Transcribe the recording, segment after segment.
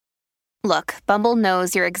Look, Bumble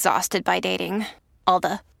knows you're exhausted by dating. All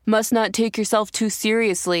the must not take yourself too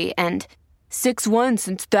seriously and 6'1"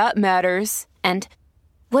 since that matters. And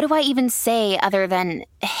what do I even say other than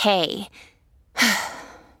hey?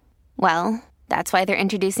 Well, that's why they're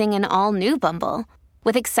introducing an all-new Bumble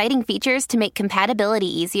with exciting features to make compatibility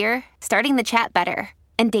easier, starting the chat better,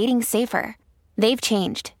 and dating safer. They've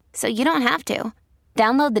changed, so you don't have to.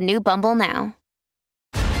 Download the new Bumble now.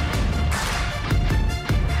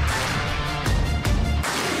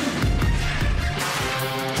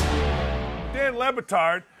 Dan Le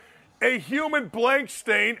Batard, a human blank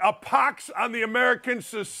stain, a pox on the American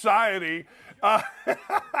society.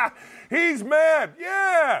 He's mad.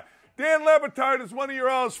 Yeah. Dan Le Batard is one of your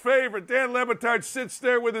all's favorite. Dan Le Batard sits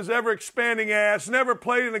there with his ever-expanding ass, never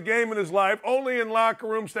played in a game in his life, only in locker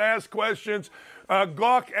rooms to ask questions,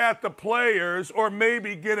 gawk at the players, or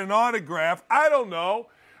maybe get an autograph. I don't know.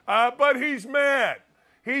 But he's mad.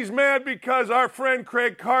 He's mad because our friend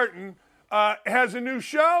Craig Carton has a new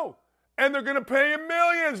show. And they're going to pay him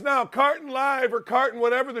millions now. Carton Live or Carton,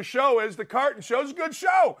 whatever the show is, the Carton Show is a good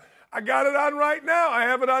show. I got it on right now. I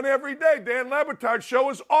have it on every day. Dan Le Batard's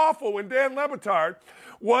show is awful. When Dan Le Batard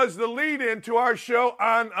was the lead-in to our show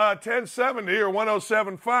on 1070 or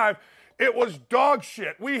 107.5, it was dog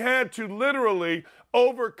shit. We had to literally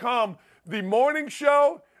overcome the morning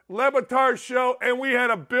show, Le Batard's show, and we had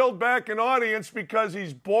to build back an audience because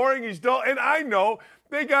he's boring, he's dull. And I know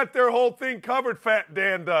they got their whole thing covered, Fat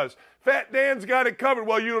Dan does. Fat Dan's got it covered.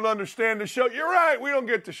 Well, you don't understand the show. You're right, we don't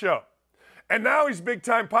get the show. And now he's a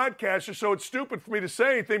big-time podcaster, so it's stupid for me to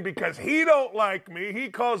say anything because he don't like me. He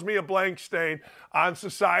calls me a blank stain on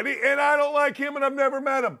society, and I don't like him, and I've never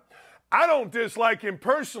met him. I don't dislike him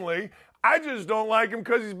personally. I just don't like him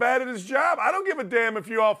because he's bad at his job. I don't give a damn if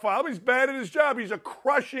you all follow him. He's bad at his job. He's a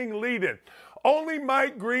crushing lead-in. Only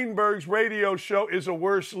Mike Greenberg's radio show is a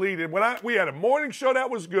worse lead-in. We had a morning show that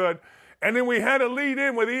was good, and then we had a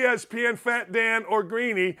lead-in with ESPN, Fat Dan, or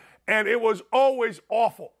Greeny, and it was always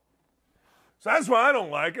awful. So that's why I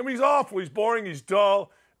don't like him. He's awful. He's boring. He's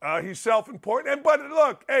dull. He's self-important. But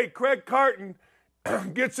look, hey, Craig Carton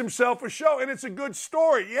gets himself a show, and it's a good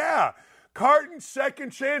story. Yeah. Carton's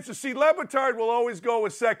second chances. See, Le Batard will always go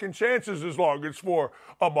with second chances as long as it's for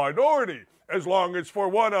a minority, as long as it's for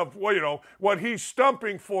one of, well, you know, what he's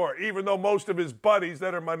stumping for, even though most of his buddies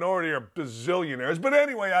that are minority are bazillionaires. But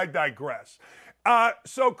anyway, I digress.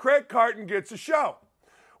 So Craig Carton gets a show.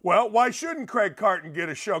 Well, why shouldn't Craig Carton get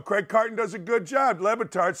a show? Craig Carton does a good job. Le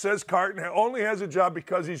Batard says Carton only has a job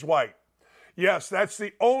because he's white. Yes, that's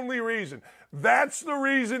the only reason. That's the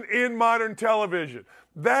reason in modern television.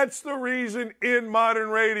 That's the reason in modern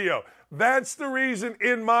radio. That's the reason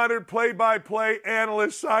in modern play-by-play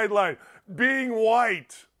analyst sideline. Being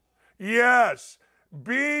white. Yes,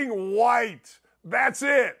 being white. That's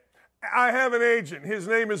it. I have an agent. His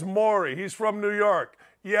name is Maury. He's from New York.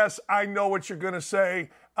 Yes, I know what you're going to say.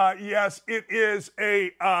 Yes, it is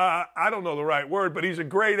I don't know the right word, but he's a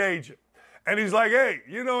great agent. And he's like, hey,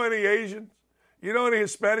 you know any Asians? You know any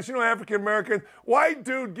Hispanics? You know African Americans? White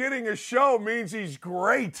dude getting a show means he's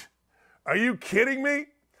great. Are you kidding me?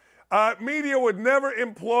 Media would never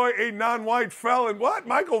employ a non-white felon. What?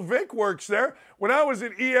 Michael Vick works there. When I was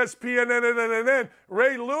at ESPN,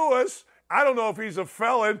 Ray Lewis, I don't know if he's a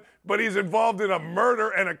felon, but he's involved in a murder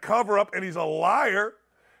and a cover-up, and he's a liar.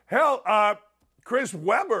 Hell, Chris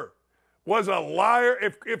Webber was a liar.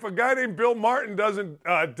 If a guy named Bill Martin doesn't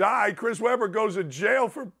die, Chris Webber goes to jail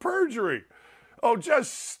for perjury. Oh,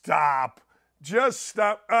 just stop. Just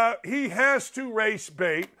stop. He has to race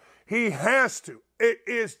bait. He has to. It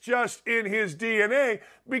is just in his DNA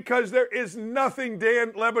because there is nothing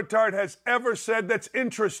Dan Le Batard has ever said that's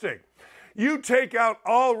interesting. You take out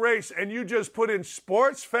all race and you just put in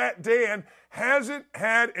sports, Fat Dan hasn't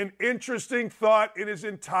had an interesting thought in his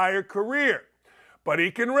entire career. But he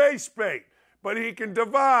can race bait. But he can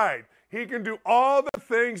divide. He can do all the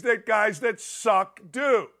things that guys that suck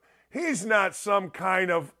do. He's not some kind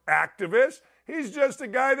of activist. He's just a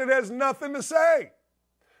guy that has nothing to say.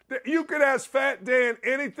 You could ask Fat Dan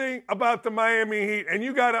anything about the Miami Heat, and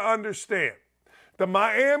you got to understand. The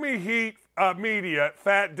Miami Heat media,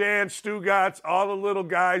 Fat Dan, Stugotz, all the little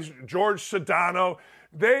guys, George Sedano,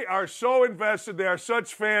 they are so invested. They are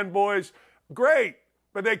such fanboys. Great,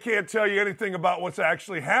 but they can't tell you anything about what's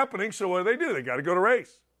actually happening, so what do? They got to go to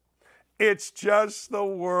race. It's just the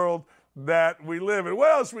world that we live in.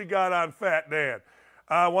 What else we got on Fat Dan?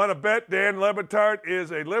 I want to bet Dan Le Batard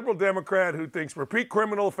is a liberal Democrat who thinks repeat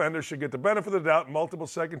criminal offenders should get the benefit of the doubt and multiple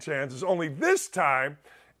second chances. Only this time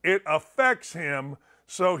it affects him,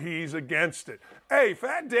 so he's against it. Hey,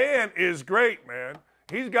 Fat Dan is great, man.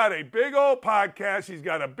 He's got a big old podcast. He's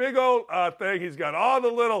got a big old thing. He's got all the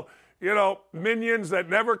little, minions that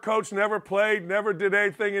never coached, never played, never did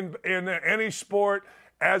anything in any sport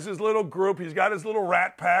as his little group. He's got his little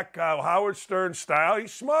rat pack, Howard Stern style.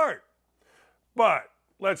 He's smart. But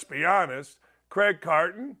let's be honest, Craig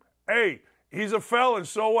Carton, hey, he's a felon.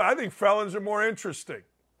 So what? I think felons are more interesting.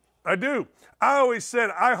 I do. I always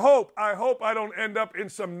said, I hope I don't end up in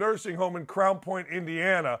some nursing home in Crown Point,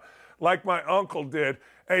 Indiana, like my uncle did.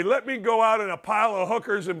 Hey, let me go out in a pile of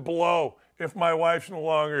hookers and blow if my wife's no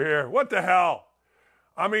longer here. What the hell?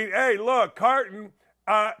 I mean, hey, look, Carton,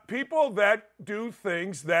 people that do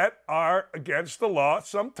things that are against the law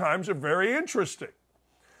sometimes are very interesting.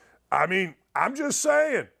 I mean, I'm just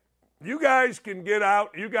saying. You guys can get out,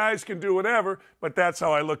 you guys can do whatever, but that's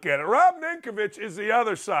how I look at it. Rob Ninkovich is the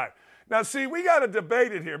other side. Now, see, we got to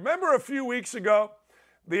debate it here. Remember a few weeks ago,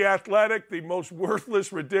 The Athletic, the most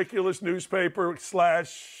worthless, ridiculous newspaper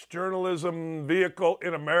 / journalism vehicle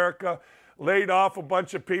in America, laid off a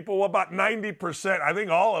bunch of people. Well, about 90%, I think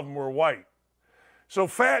all of them were white. So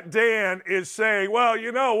Fat Dan is saying, well,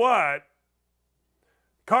 you know what?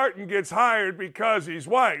 Carton gets hired because he's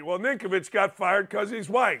white. Well, Ninkovich got fired because he's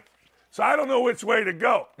white. So I don't know which way to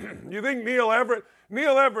go. You think Neil Everett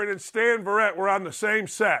and Stan Verrett were on the same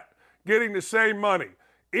set, getting the same money.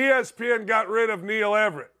 ESPN got rid of Neil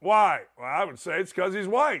Everett. Why? Well, I would say it's because he's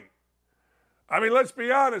white. I mean, let's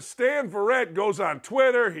be honest. Stan Verrett goes on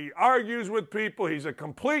Twitter. He argues with people. He's a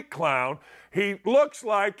complete clown. He looks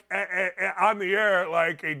like, on the air,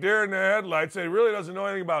 like a deer in the headlights. He really doesn't know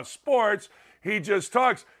anything about sports. He just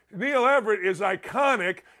talks. Neil Everett is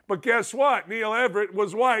iconic, but guess what? Neil Everett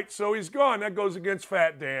was white, so he's gone. That goes against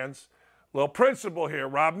Fat Dan's little principle here.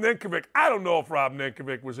 Rob Ninkovich. I don't know if Rob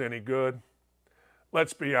Ninkovich was any good.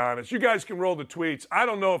 Let's be honest. You guys can roll the tweets. I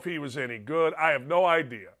don't know if he was any good. I have no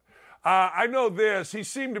idea. I know this. He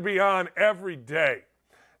seemed to be on every day.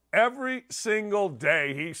 Every single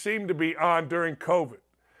day he seemed to be on during COVID.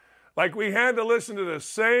 Like we had to listen to the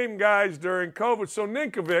same guys during COVID. So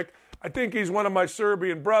Ninkovich, I think he's one of my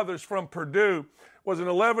Serbian brothers from Purdue, was an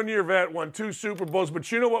 11-year vet, won 2 Super Bowls.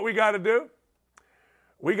 But you know what we got to do?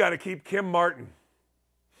 We got to keep Kim Martin.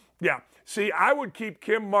 Yeah. See, I would keep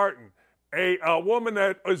Kim Martin, a woman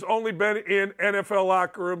that has only been in NFL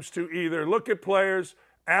locker rooms to either look at players,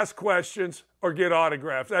 ask questions, or get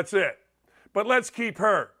autographs. That's it. But let's keep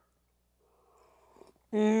her.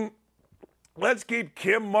 Let's keep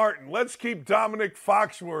Kim Martin. Let's keep Dominic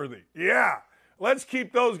Foxworthy. Yeah. Let's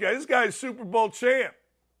keep those guys. This guy's Super Bowl champ.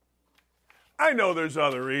 I know there's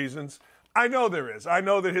other reasons. I know there is. I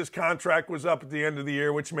know that his contract was up at the end of the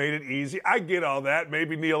year, which made it easy. I get all that.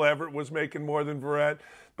 Maybe Neil Everett was making more than Verrett.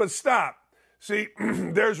 But stop. See,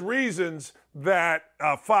 there's reasons that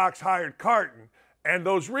Fox hired Carton, and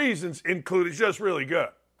those reasons include he's just really good.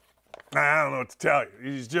 I don't know what to tell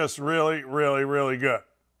you. He's just really, really, really good.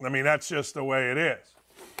 I mean, that's just the way it is.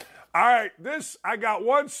 All right, I got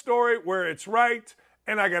one story where it's right,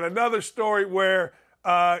 and I got another story where,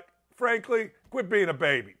 frankly, quit being a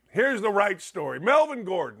baby. Here's the right story. Melvin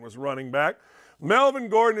Gordon was running back. Melvin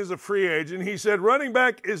Gordon is a free agent. He said running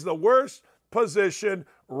back is the worst position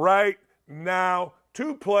right now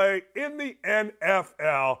to play in the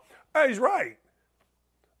NFL. He's right.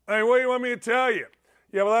 I mean, what do you want me to tell you?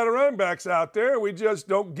 You have a lot of running backs out there. We just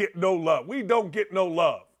don't get no love. We don't get no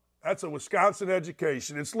love. That's a Wisconsin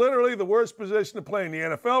education. It's literally the worst position to play in the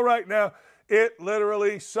NFL right now. It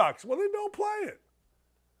literally sucks. Well, then don't play it.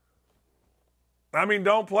 I mean,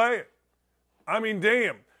 don't play it. I mean,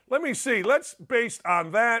 damn. Let me see. Let's, based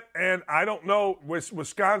on that, and I don't know, with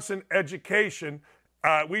Wisconsin education,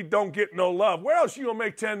 we don't get no love. Where else you going to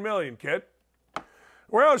make $10 million, kid?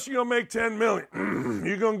 Where else you going to make $10 million?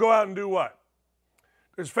 You going to go out and do what?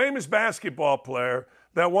 There's a famous basketball player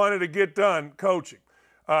that wanted to get done coaching.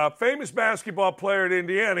 Famous basketball player at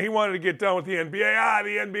Indiana, he wanted to get done with the NBA.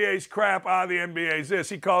 The NBA's crap. The NBA's this.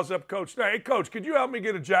 He calls up coach. Hey, coach, could you help me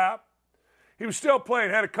get a job? He was still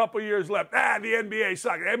playing, had a couple years left. The NBA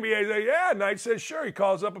sucks. The NBA says, yeah. Knight says, sure. He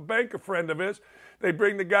calls up a banker friend of his. They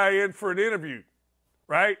bring the guy in for an interview,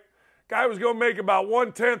 right? Guy was going to make about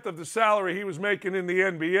 1/10 of the salary he was making in the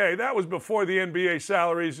NBA. That was before the NBA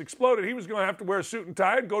salaries exploded. He was going to have to wear a suit and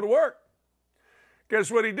tie and go to work.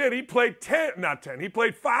 Guess what he did? He played he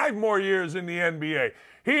played 5 more years in the NBA.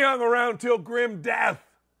 He hung around till grim death.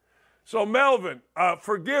 So Melvin,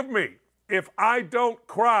 forgive me if I don't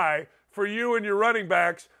cry for you and your running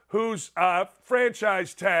backs whose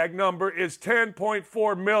franchise tag number is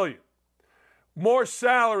 $10.4 million. More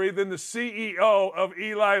salary than the CEO of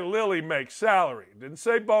Eli Lilly makes salary. Didn't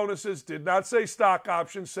say bonuses, did not say stock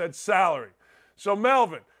options, said salary. So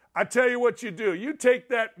Melvin, I tell you what you do. You take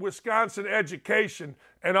that Wisconsin education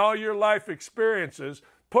and all your life experiences,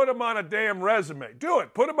 put them on a damn resume. Do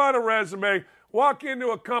it. Put them on a resume. Walk into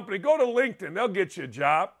a company. Go to LinkedIn. They'll get you a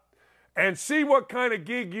job. And see what kind of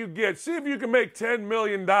gig you get. See if you can make $10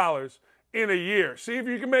 million in a year. See if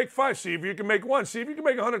you can make 5. See if you can make 1. See if you can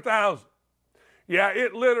make 100,000. Yeah,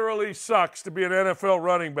 it literally sucks to be an NFL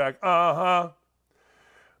running back.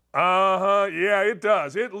 Yeah, it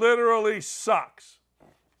does. It literally sucks.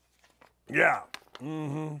 Yeah.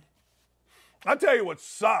 I'll tell you what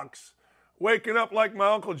sucks. Waking up like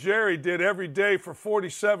my Uncle Jerry did every day for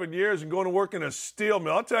 47 years and going to work in a steel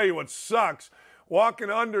mill. I'll tell you what sucks. Walking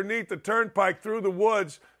underneath the turnpike through the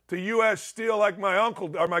woods to U.S. Steel like my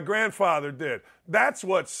uncle or my grandfather did. That's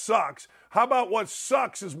what sucks. How about what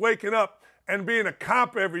sucks is waking up and being a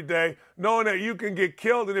cop every day, knowing that you can get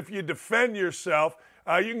killed, and if you defend yourself,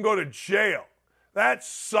 you can go to jail. That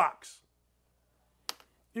sucks.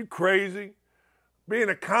 You crazy? Being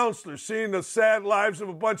a counselor, seeing the sad lives of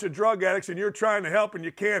a bunch of drug addicts, and you're trying to help and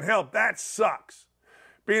you can't help. That sucks.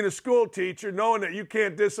 Being a school teacher, knowing that you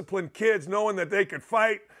can't discipline kids, knowing that they could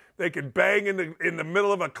fight, they could bang in the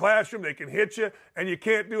middle of a classroom, they can hit you, and you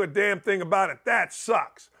can't do a damn thing about it. That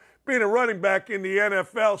sucks. Being a running back in the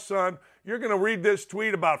NFL, son, you're going to read this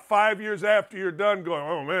tweet about 5 years after you're done going,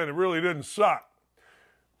 oh, man, it really didn't suck.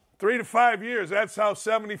 3 to 5 years, that's how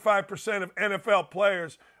 75% of NFL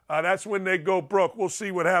players, that's when they go broke. We'll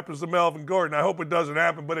see what happens to Melvin Gordon. I hope it doesn't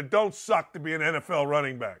happen, but it don't suck to be an NFL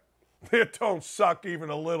running back. It don't suck even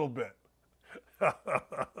a little bit.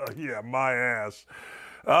 Yeah, my ass.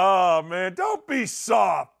 Oh, man, don't be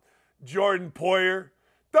soft, Jordan Poyer.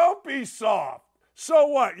 Don't be soft. So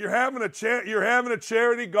what? You're having a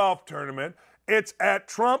charity golf tournament. It's at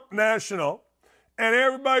Trump National, and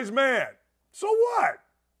everybody's mad. So what?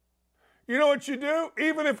 You know what you do?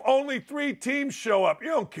 Even if only 3 teams show up, you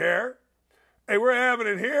don't care. Hey, we're having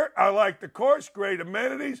it here. I like the course. Great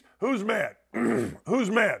amenities. Who's mad? Who's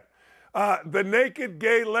mad? The naked,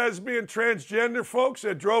 gay, lesbian, transgender folks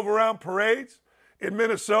that drove around parades in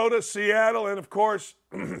Minnesota, Seattle, and of course,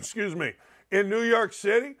 excuse me, in New York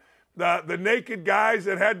City. The naked guys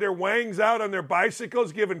that had their wangs out on their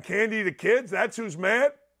bicycles giving candy to kids. That's who's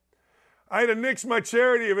mad. I had to nix my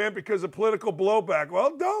charity event because of political blowback.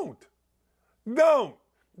 Well, don't.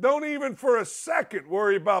 Don't even for a second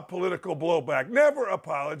worry about political blowback. Never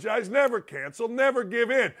apologize, never cancel, never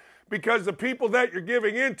give in. Because the people that you're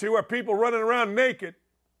giving in to are people running around naked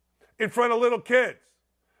in front of little kids.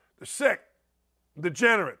 They're sick,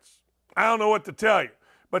 degenerates. I don't know what to tell you.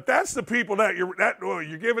 But that's the people that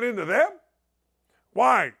you're giving in to them?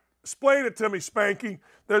 Why? Explain it to me, Spanky.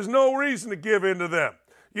 There's no reason to give in to them.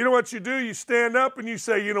 You know what you do? You stand up and you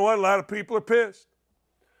say, you know what? A lot of people are pissed.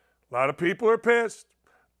 A lot of people are pissed.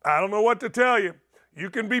 I don't know what to tell you. You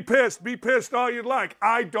can be pissed. Be pissed all you'd like.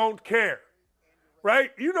 I don't care.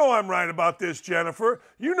 Right? You know I'm right about this, Jennifer.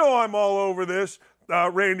 You know I'm all over this,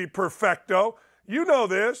 Randy Perfecto. You know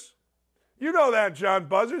this. You know that, John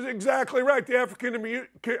Buzzard's exactly right. The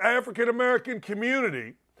African-American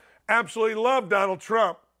community absolutely loved Donald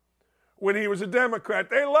Trump when he was a Democrat.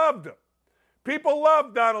 They loved him. People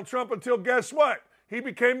loved Donald Trump until, guess what? He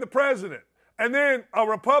became the president. And then a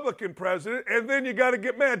Republican president, and then you got to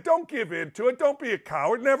get mad. Don't give in to it. Don't be a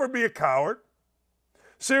coward. Never be a coward.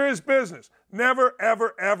 Serious business. Never,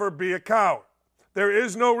 ever, ever be a coward. There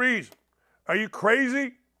is no reason. Are you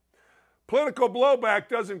crazy? Political blowback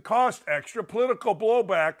doesn't cost extra. Political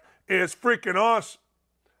blowback is freaking awesome.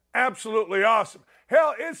 Absolutely awesome.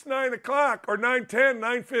 Hell, it's 9 o'clock or 9:10,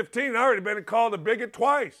 9:15. I already been called a bigot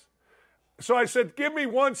twice. So I said, give me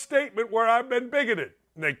one statement where I've been bigoted.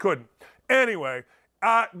 And they couldn't. Anyway,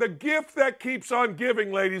 the gift that keeps on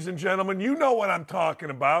giving, ladies and gentlemen, you know what I'm talking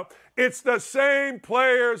about. It's the same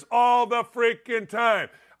players all the freaking time.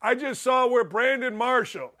 I just saw where Brandon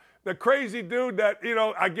Marshall, the crazy dude that,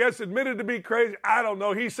 I guess admitted to be crazy, I don't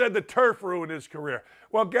know, he said the turf ruined his career.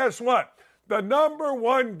 Well, guess what? The number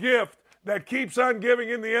one gift that keeps on giving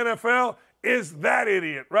in the NFL is that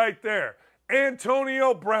idiot right there,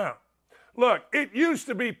 Antonio Brown. Look, it used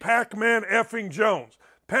to be Pac-Man effing Jones.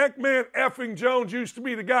 Pac-Man effing Jones used to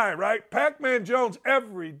be the guy, right? Pac-Man Jones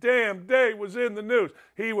every damn day was in the news.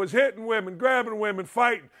 He was hitting women, grabbing women,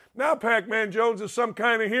 fighting. Now Pac-Man Jones is some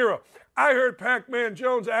kind of hero. I heard Pac-Man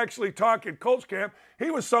Jones actually talk at Colts camp. He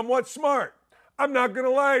was somewhat smart. I'm not going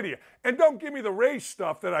to lie to you. And don't give me the race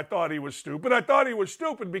stuff that I thought he was stupid. I thought he was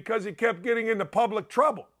stupid because he kept getting into public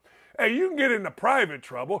trouble. Hey, you can get into private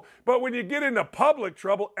trouble, but when you get into public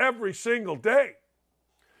trouble every single day,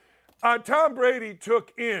 Tom Brady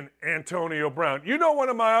took in Antonio Brown. You know one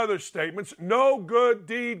of my other statements, no good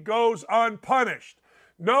deed goes unpunished.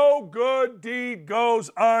 No good deed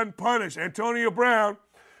goes unpunished. Antonio Brown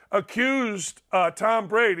accused Tom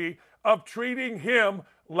Brady of treating him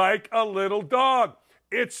like a little dog.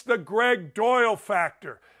 It's the Greg Doyle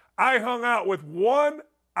factor. I hung out with one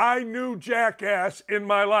I knew jackass in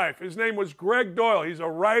my life. His name was Greg Doyle. He's a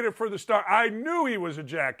writer for the Star. I knew he was a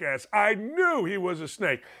jackass. I knew he was a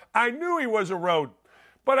snake. I knew he was a rodent.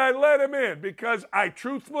 But I let him in because I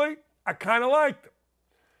kind of liked him.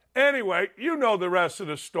 Anyway, you know the rest of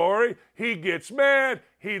the story. He gets mad.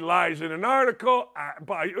 He lies in an article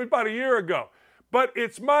about a year ago. But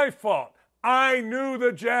it's my fault. I knew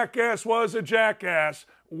the jackass was a jackass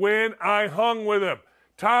when I hung with him.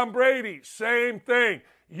 Tom Brady, same thing.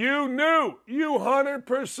 You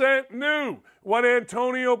 100% knew what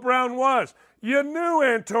Antonio Brown was. You knew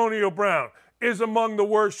Antonio Brown is among the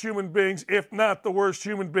worst human beings, if not the worst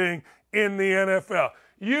human being in the NFL.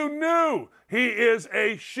 You knew he is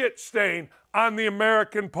a shit stain on the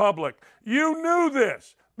American public. You knew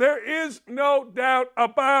this. There is no doubt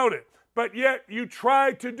about it. But yet you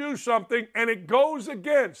try to do something and it goes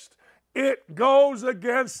against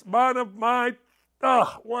one of my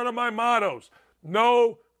mottos.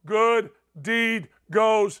 No good deed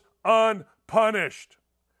goes unpunished.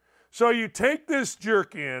 So you take this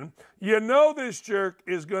jerk in, you know this jerk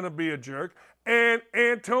is going to be a jerk, and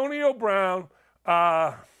Antonio Brown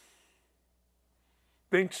Tom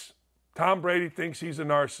Brady thinks he's a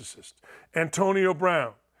narcissist. Antonio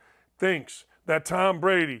Brown thinks that Tom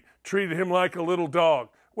Brady treated him like a little dog.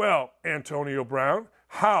 Well, Antonio Brown,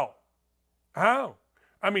 how?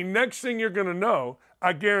 I mean, next thing you're going to know,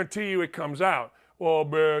 I guarantee you it comes out. Oh,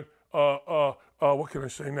 man, what can I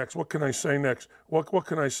say next? What can I say next? What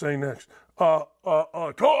can I say next? Oh,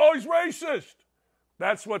 he's racist.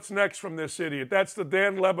 That's what's next from this idiot. That's the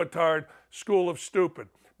Dan Le Batard school of stupid.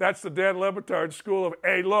 That's the Dan Le Batard school of,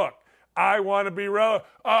 hey, look, I want to be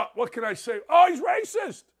what can I say? Oh, he's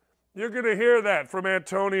racist. You're going to hear that from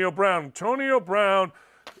Antonio Brown. Antonio Brown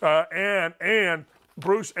and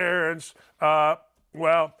Bruce Arians,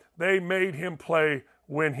 they made him play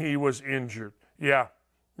when he was injured. Yeah.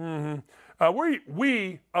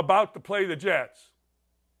 We about to play the Jets.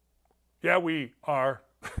 Yeah, we are.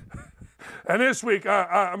 And this week,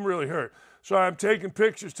 I'm really hurt. So I'm taking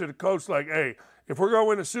pictures to the coach like, hey, if we're going to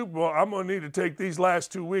win the Super Bowl, I'm going to need to take these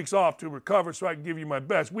last 2 weeks off to recover so I can give you my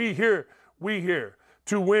best. We here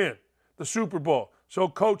to win the Super Bowl. So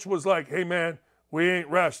coach was like, hey, man, we ain't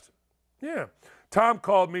resting. Yeah. Tom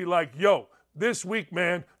called me like, yo, this week,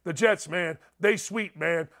 man, the Jets, man, they sweet,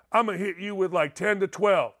 man. I'm going to hit you with like 10 to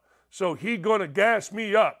 12. So he going to gas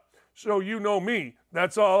me up. So you know me.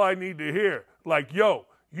 That's all I need to hear. Like, yo,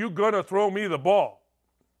 you going to throw me the ball.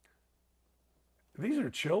 These are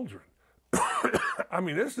children. I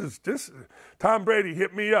mean, this Tom Brady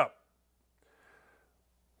hit me up.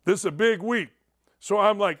 This is a big week. So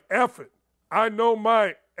I'm like, F it. I know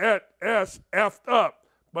my S effed up.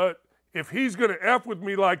 But if he's going to F with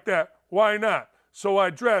me like that, why not? So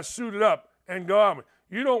I dressed, suited up, and go on.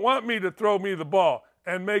 You don't want me to throw me the ball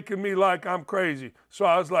and making me like I'm crazy. So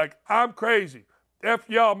I was like, I'm crazy. F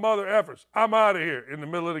y'all mother effers. I'm out of here in the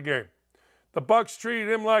middle of the game. The Bucs treated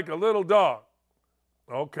him like a little dog.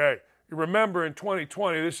 Okay. You remember in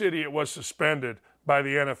 2020, this idiot was suspended by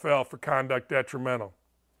the NFL for conduct detrimental.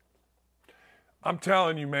 I'm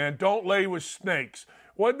telling you, man, don't lay with snakes.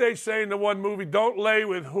 What'd they say in the one movie? Don't lay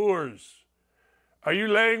with whores. Are you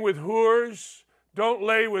laying with whores? Don't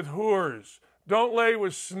lay with whores. Don't lay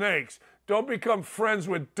with snakes. Don't become friends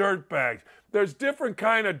with dirtbags. There's different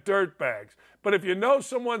kind of dirtbags. But if you know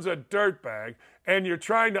someone's a dirtbag and you're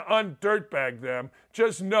trying to undirtbag them,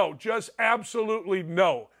 just know, just absolutely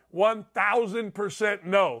know, 1,000%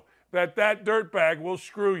 know that dirtbag will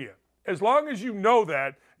screw you. As long as you know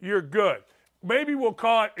that, you're good. Maybe we'll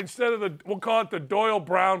call it, we'll call it the Doyle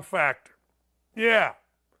Brown factor. Yeah.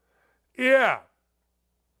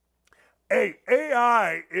 Hey,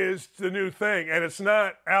 AI is the new thing, and it's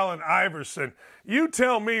not Allen Iverson. You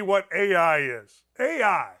tell me what AI is.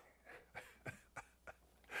 AI.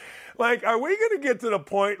 Like, are we going to get to the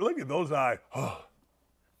point, look at those eyes.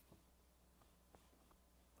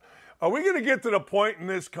 Are we going to get to the point in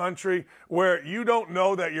this country where you don't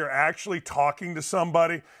know that you're actually talking to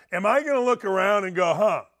somebody? Am I going to look around and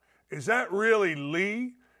go, is that really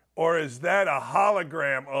Lee? Or is that a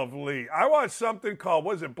hologram of Lee? I watched something called,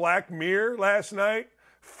 Black Mirror last night?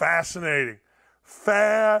 Fascinating.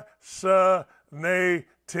 But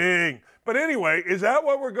anyway, is that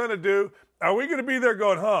what we're going to do? Are we going to be there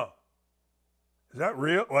going, is that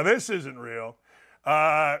real? Well, this isn't real.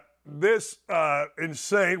 This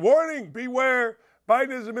insane. Warning, beware.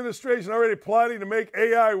 Biden's administration already plotting to make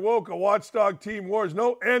AI woke a watchdog team wars.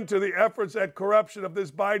 No end to the efforts at corruption of this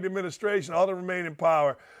Biden administration, all to remain in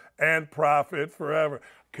power and profit forever.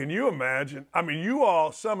 Can you imagine? I mean, you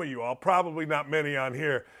all, some of you all, probably not many on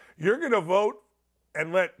here, you're going to vote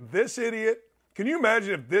and let this idiot, can you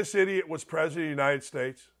imagine if this idiot was president of the United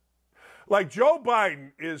States? Like, Joe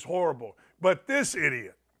Biden is horrible, but this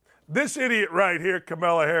idiot right here,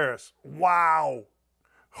 Kamala Harris, wow,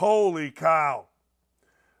 holy cow.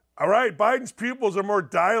 All right, Biden's pupils are more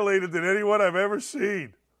dilated than anyone I've ever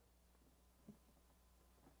seen.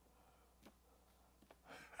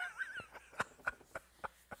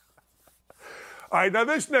 All right, now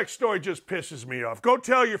this next story just pisses me off. Go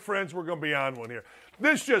tell your friends we're going to be on one here.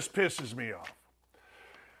 This just pisses me off.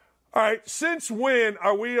 All right, since when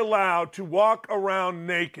are we allowed to walk around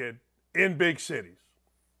naked in big cities?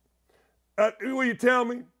 Will you tell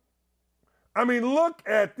me? I mean, look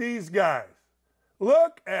at these guys.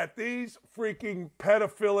 Look at these freaking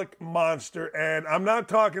pedophilic monster, and I'm not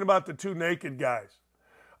talking about the two naked guys.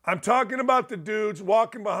 I'm talking about the dudes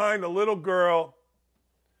walking behind a little girl.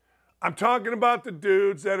 I'm talking about the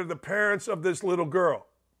dudes that are the parents of this little girl.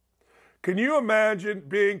 Can you imagine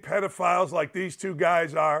being pedophiles like these two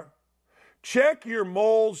guys are? Check your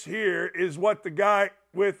moles here is what the guy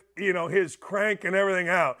with, his crank and everything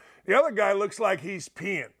out. The other guy looks like he's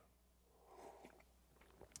peeing.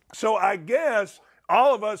 So I guess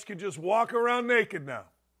all of us can just walk around naked now.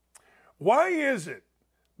 Why is it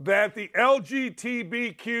that the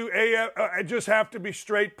LGBTQ just have to be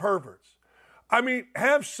straight perverts? I mean,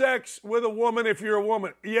 have sex with a woman if you're a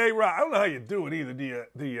woman. Yay, right. I don't know how you do it either.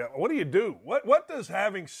 What do you do? What does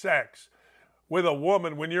having sex with a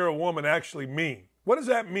woman when you're a woman actually mean? What does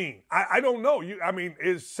that mean? I don't know.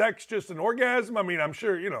 Is sex just an orgasm? I mean, I'm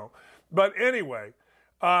sure, But anyway,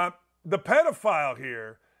 the pedophile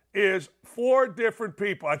here is 4 different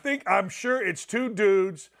people. I'm sure it's 2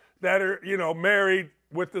 dudes that are, married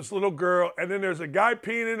with this little girl, and then there's a guy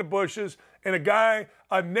peeing in the bushes and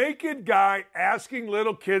a naked guy asking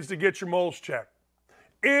little kids to get your moles checked.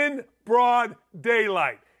 In broad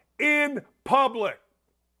daylight, in public.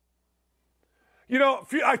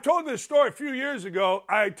 I told this story a few years ago.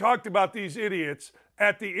 I talked about these idiots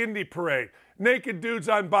at the Indy Parade. Naked dudes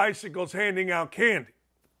on bicycles handing out candy.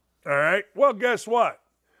 All right? Well, guess what?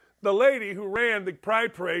 The lady who ran the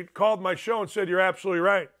Pride Parade called my show and said, "You're absolutely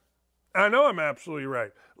right." I know I'm absolutely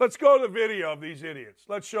right. Let's go to the video of these idiots.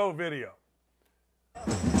 Let's show a video.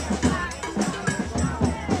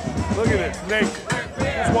 Look at this, naked.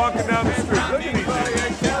 Just walking down the street. Look at these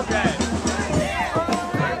idiots.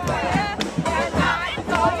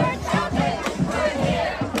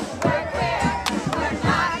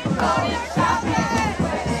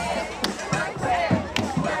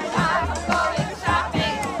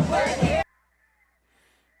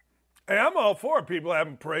 Hey, I'm all for people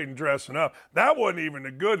having parade and dressing up. That wasn't even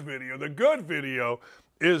the good video. The good video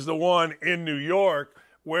is the one in New York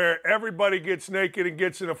where everybody gets naked and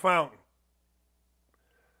gets in a fountain.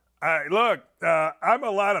 Look, I'm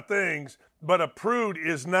a lot of things, but a prude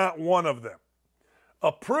is not one of them.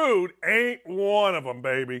 A prude ain't one of them,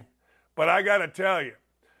 baby. But I got to tell you,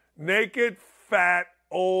 naked, fat,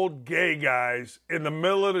 old gay guys in the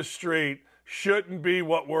middle of the street shouldn't be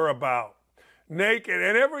what we're about. Naked,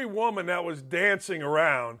 and every woman that was dancing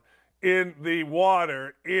around in the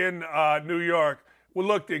water in New York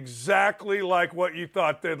looked exactly like what you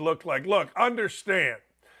thought they'd look like. Look, understand.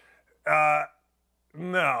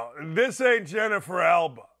 No, this ain't Jennifer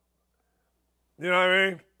Alba. You know what I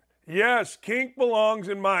mean? Yes, kink belongs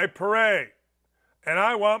in my parade, and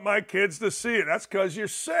I want my kids to see it. That's because you're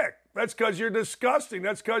sick. That's because you're disgusting.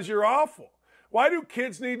 That's because you're awful. Why do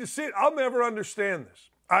kids need to see it? I'll never understand this.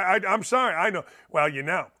 I'm sorry, I know. Well,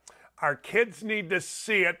 our kids need to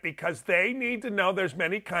see it because they need to know there's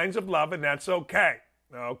many kinds of love, and that's okay.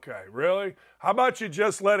 Okay, really? How about you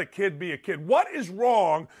just let a kid be a kid? What is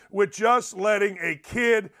wrong with just letting a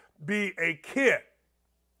kid be a kid?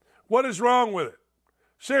 What is wrong with it?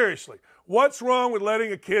 Seriously, what's wrong with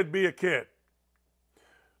letting a kid be a kid?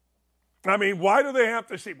 I mean, why do they have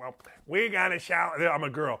to see? Well, we got to show, I'm a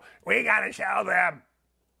girl, we got to show them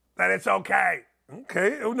that it's okay.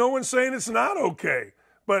 Okay, no one's saying it's not okay.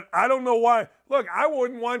 But I don't know why. Look, I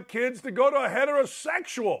wouldn't want kids to go to a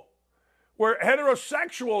heterosexual, where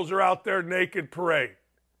heterosexuals are out there naked parade.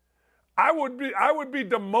 I would be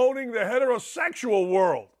demoting the heterosexual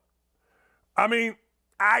world. I mean,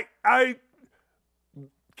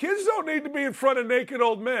 kids don't need to be in front of naked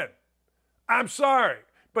old men. I'm sorry.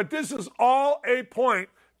 But this is all a point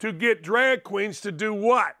to get drag queens to do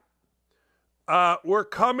what? We're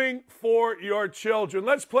coming for your children.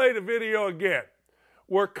 Let's play the video again.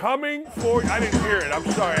 We're coming for you. I didn't hear it. I'm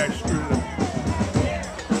sorry, I screwed it up.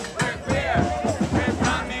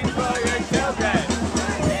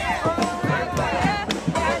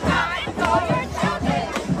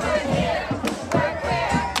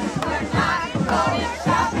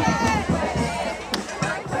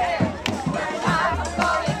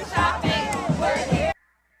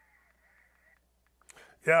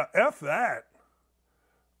 Yeah, F that.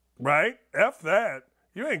 Right? F that.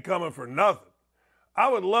 You ain't coming for nothing. I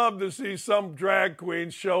would love to see some drag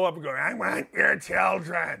queen show up and go, I want your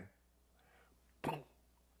children.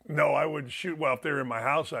 No, I wouldn't shoot. Well, if they're in my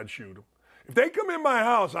house, I'd shoot them. If they come in my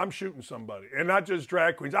house, I'm shooting somebody, and not just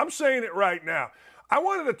drag queens. I'm saying it right now. I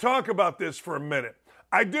wanted to talk about this for a minute.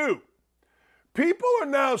 I do. People are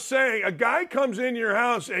now saying a guy comes in your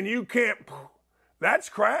house and you can't. That's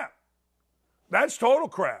crap. That's total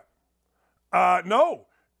crap. No.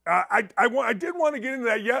 I did want to get into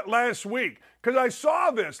that yet last week because I saw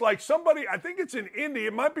this. Like somebody, I think it's in Indy,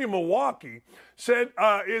 it might be Milwaukee, said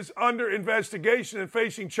is under investigation and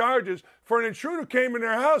facing charges for an intruder came in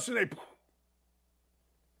their house and they.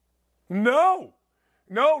 No.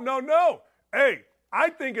 Hey, I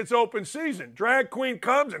think it's open season. Drag queen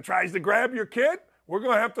comes and tries to grab your kid. We're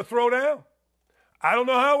going to have to throw down. I don't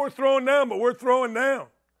know how we're throwing down, but we're throwing down.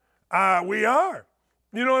 We are.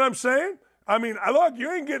 You know what I'm saying? I mean, look,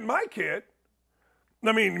 you ain't getting my kid.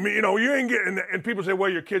 I mean, you know, you ain't getting, and people say, well,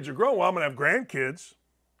 your kids are grown. Well, I'm going to have grandkids.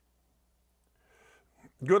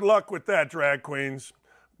 Good luck with that, drag queens.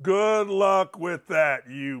 Good luck with that,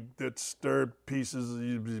 you disturbed pieces.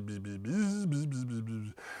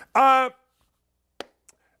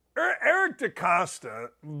 Eric DaCosta,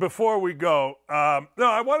 before we go, no,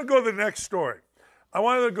 I want to go to the next story.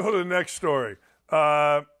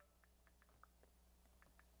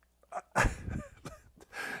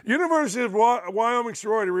 University of Wyoming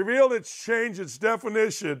sorority revealed it's changed its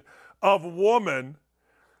definition of woman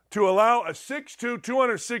to allow a 6'2",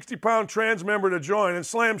 260-pound trans member to join and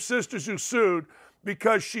slammed sisters who sued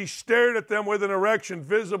because she stared at them with an erection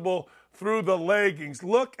visible through the leggings.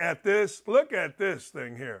 Look at this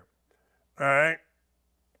thing here. All right?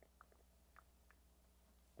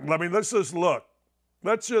 Let's just look.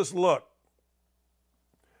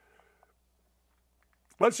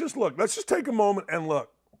 Let's just take a moment and look.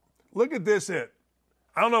 Look at this hit.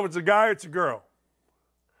 I don't know if it's a guy or it's a girl.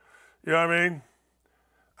 You know what I mean?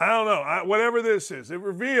 I don't know. Whatever this is, it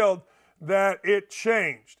revealed that it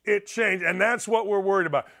changed. And that's what we're worried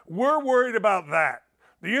about. We're worried about that.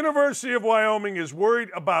 The University of Wyoming is worried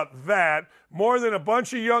about that more than a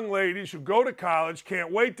bunch of young ladies who go to college, can't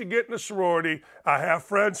wait to get in a sorority. I have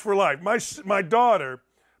friends for life. My daughter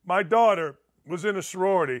was in a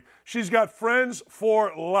sorority. She's got friends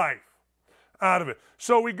for life out of it.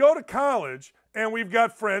 So we go to college and we've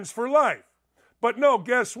got friends for life. But no,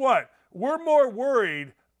 guess what? We're more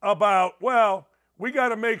worried about, well, we got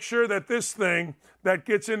to make sure that this thing that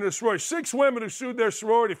gets into the sorority. 6 women who sued their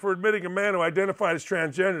sorority for admitting a man who identified as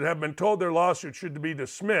transgender have been told their lawsuit should be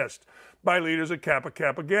dismissed by leaders at Kappa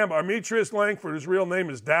Kappa Gamma. Armitrius Langford, whose real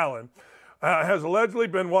name is Dallin, has allegedly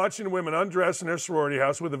been watching women undress in their sorority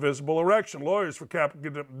house with a visible erection. Lawyers for Kappa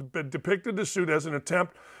depicted the suit as an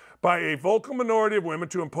attempt by a vocal minority of women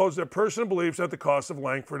to impose their personal beliefs at the cost of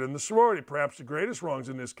Langford and the sorority. Perhaps the greatest wrongs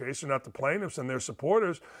in this case are not the plaintiffs and their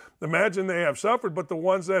supporters. Imagine they have suffered, but the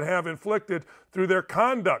ones that have inflicted through their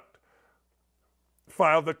conduct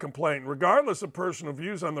filed the complaint. Regardless of personal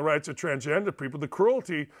views on the rights of transgender people, the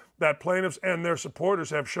cruelty that plaintiffs and their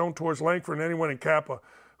supporters have shown towards Langford and anyone in Kappa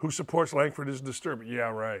who supports Langford is disturbing.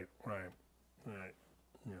 Yeah, right.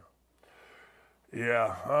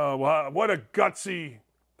 Yeah. What a gutsy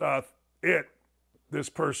this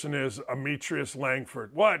person is, Armitrius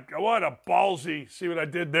Langford. What a ballsy, see what I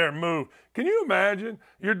did there, move. Can you imagine?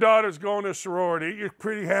 Your daughter's going to a sorority. You're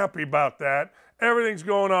pretty happy about that. Everything's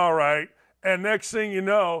going all right. And next thing you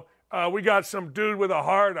know, we got some dude with a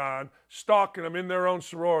heart on stalking them in their own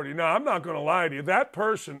sorority. Now, I'm not going to lie to you. That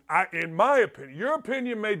person, in my opinion, your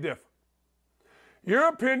opinion may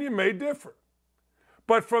differ.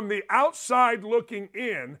 But from the outside looking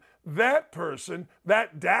in, that person,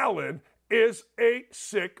 that Dallin, is a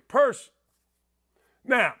sick person.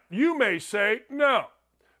 Now, you may say no,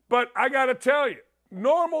 but I got to tell you,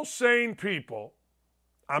 normal, sane people,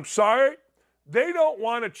 I'm sorry, they don't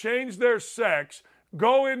want to change their sex,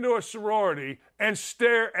 go into a sorority, and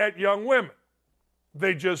stare at young women.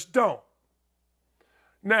 They just don't.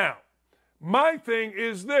 Now, my thing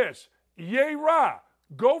is this, yay rah,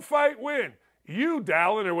 go fight, win. You,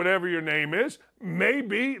 Dallin, or whatever your name is, may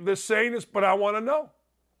be the sanest, but I want to know.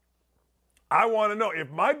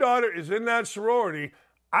 If my daughter is in that sorority,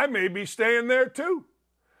 I may be staying there too.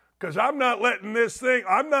 because I'm not letting this thing,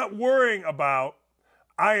 I am not worrying about,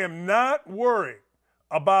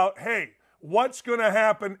 hey, what's going to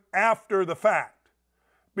happen after the fact?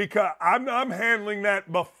 Because I'm handling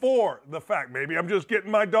that before the fact. Maybe I'm just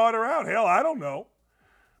getting my daughter out. Hell, I don't know.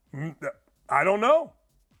 I don't know.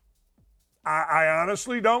 I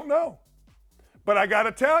honestly don't know. But I got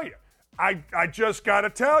to tell you, I just got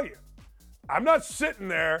to tell you, I'm not sitting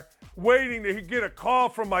there waiting to get a call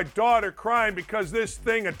from my daughter crying because this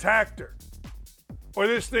thing attacked her or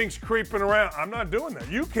this thing's creeping around. I'm not doing that.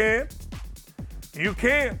 You can. You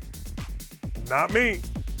can. Not me.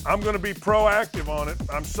 I'm going to be proactive on it.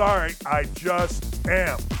 I'm sorry. I just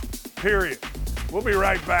am. Period. We'll be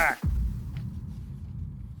right back.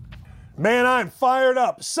 Man, I'm fired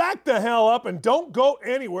up. Sack the hell up and don't go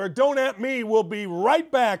anywhere. Don't at me. We'll be right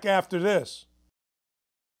back after this.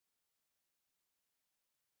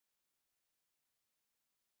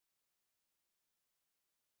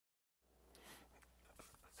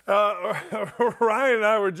 Ryan and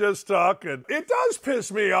I were just talking. It does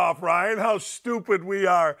piss me off, Ryan, how stupid we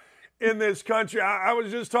are in this country. I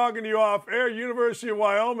was just talking to you off air, University of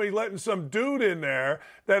Wyoming letting some dude in there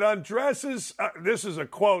that undresses, this is a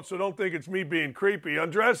quote, so don't think it's me being creepy,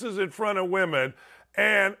 undresses in front of women,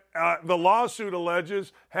 and the lawsuit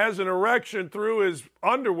alleges has an erection through his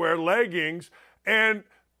underwear, leggings, and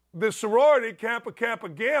the sorority, Kappa Kappa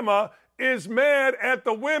Gamma, is mad at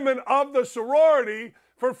the women of the sorority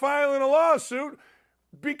for filing a lawsuit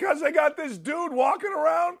because they got this dude walking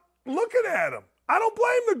around looking at him. I don't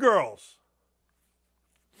blame the girls.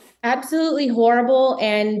 Absolutely horrible.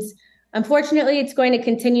 And unfortunately, it's going to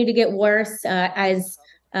continue to get worse as,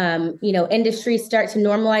 industries start to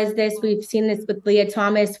normalize this. We've seen this with Leah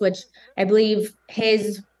Thomas, which I believe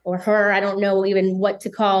his or her, I don't know even what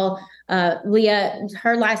to call Leah.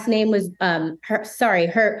 Her last name was,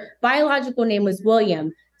 her biological name was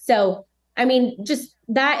William. So, I mean, just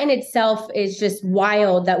that in itself is just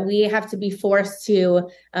wild that we have to be forced to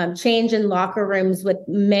change in locker rooms with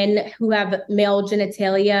men who have male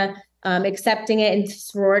genitalia, accepting it in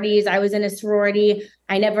sororities. I was in a sorority.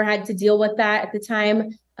 I never had to deal with that at the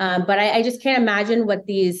time. But I just can't imagine what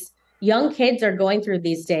these young kids are going through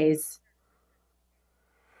these days.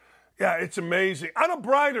 Yeah, it's amazing. On a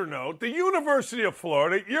brighter note, the University of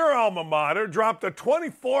Florida, your alma mater, dropped a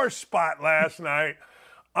 24 spot last night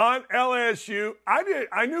on LSU.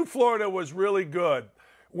 I knew Florida was really good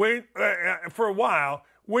for a while.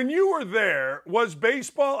 When you were there, was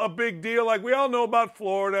baseball a big deal? Like we all know about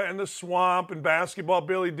Florida and the swamp and basketball.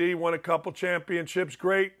 Billy D won a couple championships.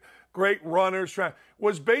 Great runners.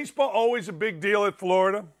 Was baseball always a big deal at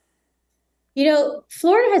Florida?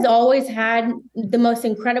 Florida has always had the most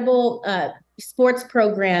incredible sports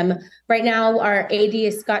program. Right now, our AD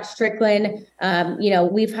is Scott Strickland.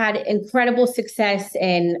 We've had incredible success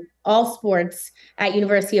in all sports at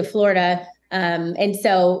University of Florida. And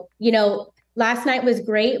so, last night was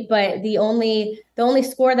great, but the only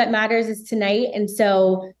score that matters is tonight. And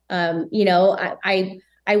so,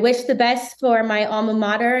 I wish the best for my alma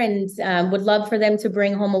mater and would love for them to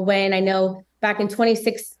bring home a win. I know back in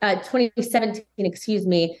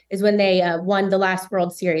 2017, is when they won the last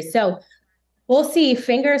World Series. So we'll see.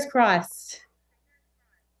 Fingers crossed.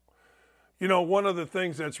 One of the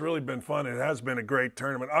things that's really been fun, it has been a great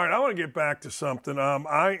tournament. All right, I want to get back to something.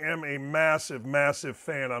 I am a massive, massive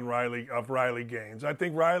fan of Riley Gaines. I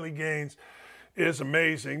think Riley Gaines is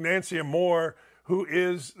amazing. Nancy Moore, who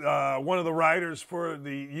is one of the writers for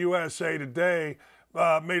the USA Today,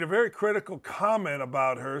 made a very critical comment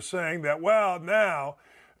about her, saying that, now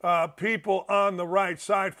people on the right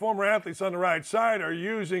side, former athletes on the right side, are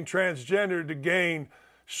using transgender to gain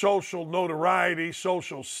social notoriety,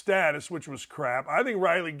 social status, which was crap. I think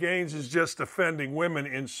Riley Gaines is just defending women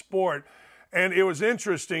in sport. And it was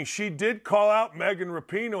interesting. She did call out Megan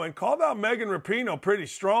Rapinoe and called out Megan Rapinoe pretty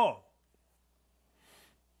strong.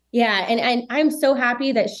 Yeah, and I'm so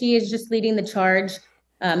happy that she is just leading the charge,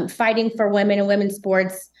 fighting for women and women's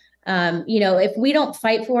sports. If we don't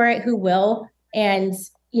fight for it, who will? And,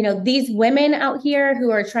 these women out here who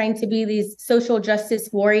are trying to be these social justice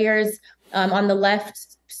warriors on the left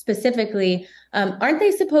specifically, aren't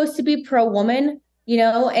they supposed to be pro-woman?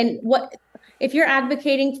 And what if you're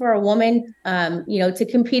advocating for a woman, to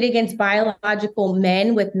compete against biological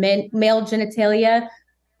men with male genitalia,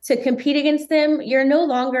 to compete against them, you're no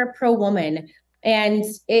longer pro-woman. And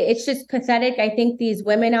it's just pathetic. I think these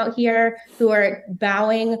women out here who are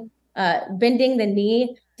bending the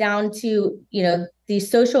knee down to, these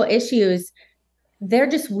social issues, they're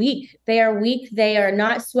just weak. They are weak. They are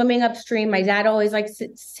not swimming upstream. My dad always likes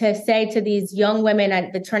to say to these young women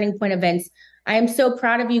at the Turning Point events, I am so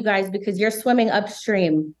proud of you guys because you're swimming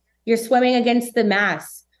upstream. you're swimming against the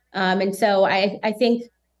mass. And so I think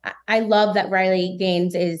I love that Riley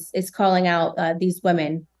Gaines is calling out these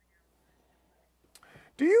women.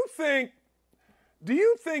 Do you think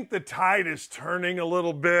the tide is turning a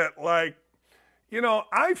little bit? Like,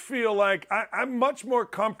 I feel like I'm much more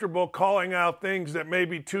comfortable calling out things that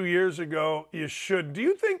maybe 2 years ago you should. Do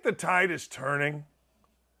you think the tide is turning?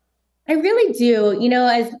 I really do.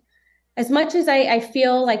 As much as I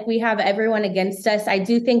feel like we have everyone against us, I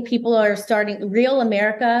do think people are real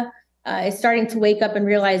America is starting to wake up and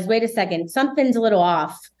realize, wait a second, something's a little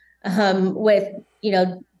off with,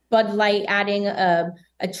 Bud Light adding a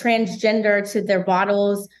transgender to their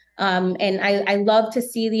bottles. And I love to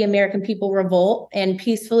see the American people revolt and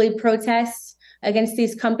peacefully protest against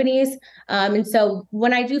these companies. And so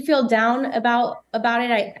when I do feel down about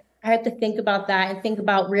it, I have to think about that and think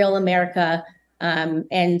about real America.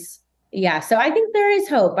 And yeah, so I think there is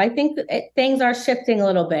hope. I think things are shifting a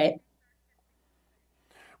little bit.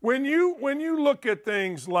 When you look at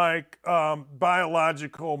things like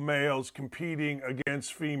biological males competing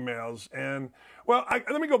against females, and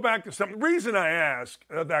let me go back to something. The reason I ask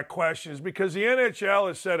that question is because the NHL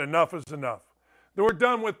has said enough is enough. That we're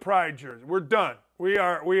done with pride jerseys. We're done. We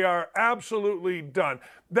are absolutely done.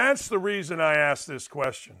 That's the reason I asked this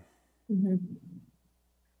question. Mm-hmm.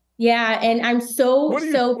 Yeah, and I'm so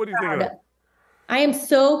proud. I am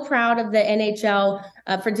so proud of the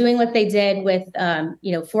NHL for doing what they did with,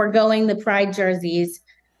 foregoing the pride jerseys.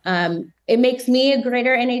 It makes me a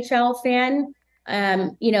greater NHL fan.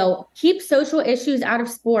 Keep social issues out of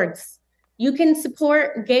sports. You can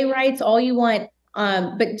support gay rights all you want,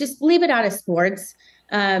 but just leave it out of sports.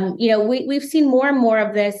 We've seen more and more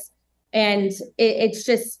of this, and it's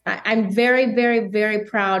just, I'm very, very, very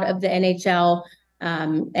proud of the NHL.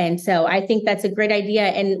 And so I think that's a great idea.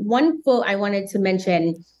 And one quote I wanted to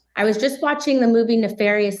mention, I was just watching the movie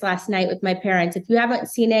Nefarious last night with my parents. If you haven't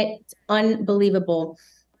seen it, it's unbelievable.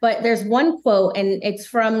 But there's one quote, and it's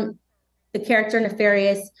from the character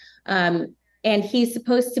Nefarious. And he's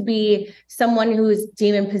supposed to be someone who is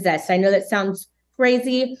demon possessed. I know that sounds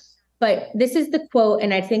crazy, but this is the quote,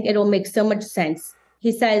 and I think it'll make so much sense.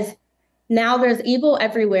 He says, "Now there's evil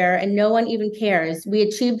everywhere and no one even cares. We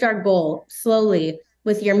achieved our goal slowly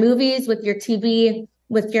with your movies, with your TV,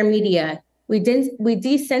 with your media. We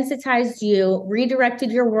desensitized you,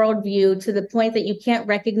 redirected your worldview to the point that you can't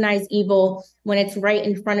recognize evil when it's right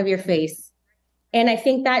in front of your face." And I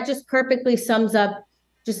think that just perfectly sums up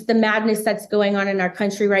just the madness that's going on in our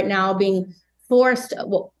country right now, being forced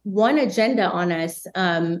one agenda on us.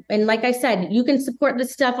 And like I said, you can support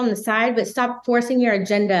this stuff on the side, but stop forcing your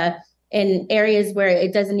agenda in areas where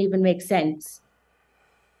it doesn't even make sense.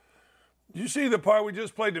 You see the part we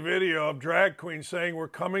just played the video of drag queens saying we're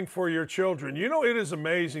coming for your children. It is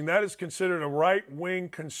amazing. That is considered a right-wing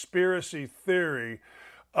conspiracy theory.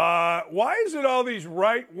 Why is it all these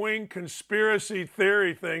right-wing conspiracy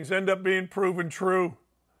theory things end up being proven true?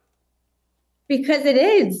 Because it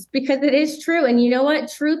is true. And you know what?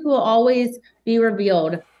 Truth will always be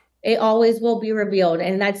revealed. It always will be revealed.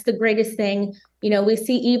 And that's the greatest thing. We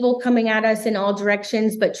see evil coming at us in all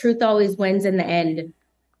directions, but truth always wins in the end.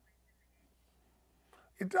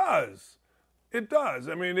 It does. It does.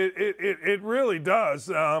 I mean, it really does.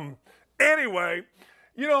 Anyway,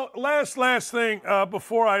 last thing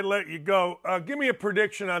before I let you go, give me a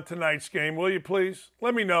prediction on tonight's game, will you please?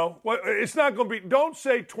 Let me know. It's not going to be, don't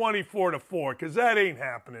say 24-4, because that ain't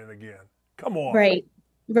happening again. Come on. Right.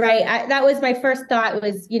 That was my first thought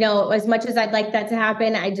was, as much as I'd like that to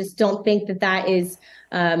happen, I just don't think that is,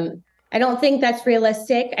 I don't think that's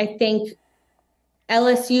realistic. I think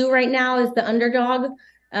LSU right now is the underdog,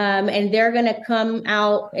 and they're going to come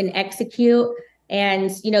out and execute.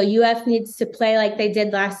 And, UF needs to play like they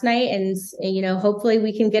did last night. And, hopefully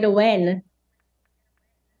we can get a win.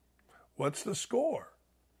 What's the score?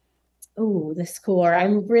 Oh, the score.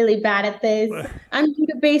 I'm really bad at this. I'm new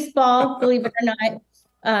to baseball, believe it or not.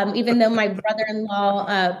 Even though my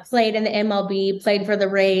brother-in-law played in the MLB, played for the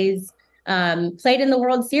Rays, played in the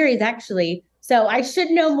World Series, actually. So I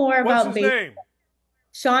should know more about baseball. What's his name?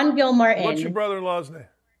 Sean Gilmartin. What's your brother-in-law's name?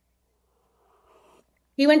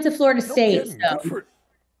 He went to Florida State. So.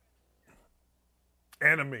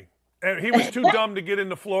 Enemy. And he was too dumb to get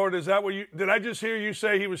into Florida. Is that what did I just hear you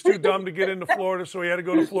say he was too dumb to get into Florida, so he had to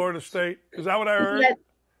go to Florida State? Is that what I heard?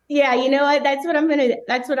 Yeah, you know what? That's what I'm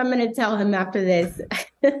gonna tell him after this.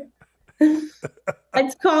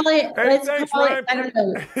 Let's call it. I don't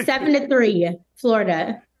know, 7-3,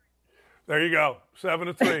 Florida. There you go,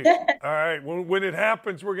 7-3. All right. When it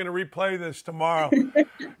happens, we're gonna replay this tomorrow.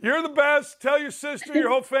 You're the best. Tell your sister, your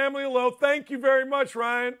whole family hello. Thank you very much,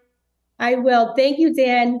 Ryann. I will. Thank you,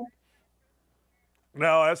 Dan.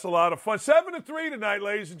 No, that's a lot of fun. 7-3 tonight,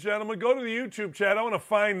 ladies and gentlemen. Go to the YouTube chat. I want to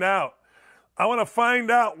find out. I want to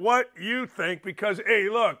find out what you think because, hey,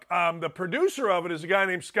 look, the producer of it is a guy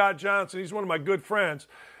named Scott Johnson. He's one of my good friends.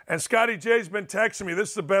 And Scotty J's been texting me, this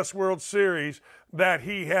is the best World Series that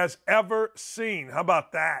he has ever seen. How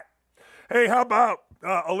about that? Hey, how about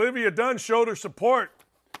Olivia Dunn showed her support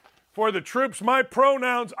for the troops. My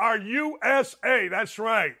pronouns are USA. That's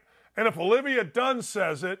right. And if Olivia Dunn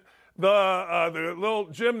says it, the little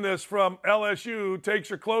gymnast from LSU who takes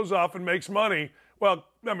her clothes off and makes money, well,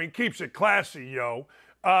 I mean, keeps it classy, yo,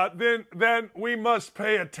 then we must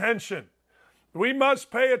pay attention. We must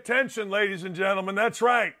pay attention, ladies and gentlemen. That's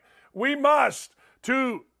right. We must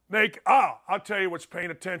to make, I'll tell you what's paying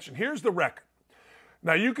attention. Here's the record.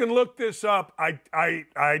 Now, you can look this up. I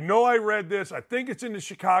know I read this. I think it's in the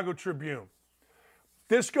Chicago Tribune.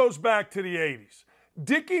 This goes back to the 80s.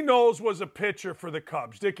 Dickie Knowles was a pitcher for the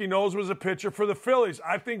Cubs. Dickie Knowles was a pitcher for the Phillies.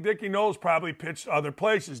 I think Dickie Knowles probably pitched other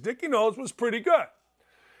places. Dickie Knowles was pretty good.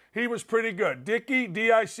 He was pretty good. Dickie,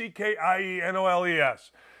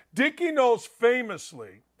 Dickienoles. Dickie Knowles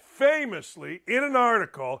famously, in an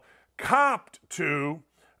article, copped to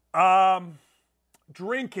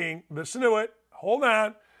drinking, listen to it, hold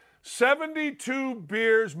on, 72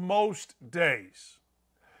 beers most days.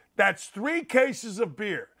 That's 3 cases of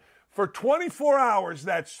beer. For 24 hours,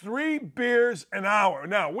 that's 3 beers an hour.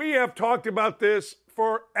 Now, we have talked about this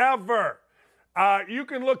forever. You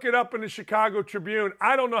can look it up in the Chicago Tribune.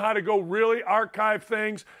 I don't know how to go really archive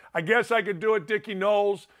things. I guess I could do it, Dickie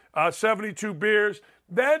Knowles, 72 beers.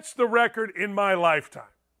 That's the record in my lifetime.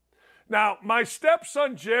 Now, my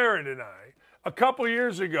stepson Jared and I, a couple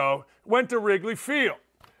years ago, went to Wrigley Field.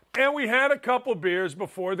 And we had a couple beers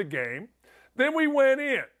before the game. Then we went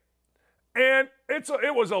in. And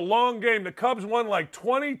it was a long game. The Cubs won like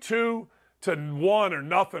 22-1 or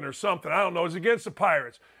nothing or something. I don't know. It was against the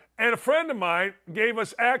Pirates. And a friend of mine gave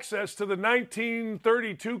us access to the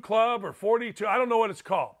 1932 club or 42. I don't know what it's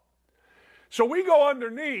called. So we go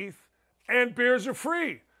underneath and beers are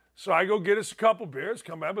free. So I go get us a couple beers,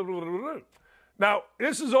 come back. Blah, blah, blah, blah. Now,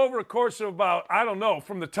 this is over a course of about, I don't know,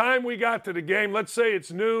 from the time we got to the game, let's say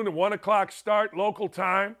it's noon and 1 o'clock start local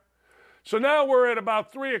time. So now we're at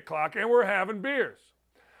about 3 o'clock and we're having beers.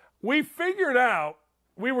 We figured out,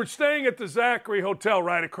 we were staying at the Zachary Hotel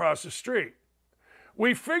right across the street.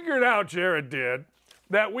 We figured out, Jared did,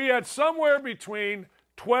 that we had somewhere between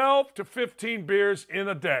 12 to 15 beers in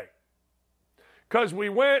a day. Because we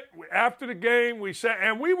went, after the game, we sat,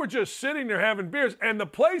 and we were just sitting there having beers, and the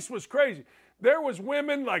place was crazy. There was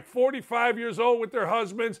women like 45 years old with their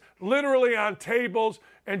husbands, literally on tables,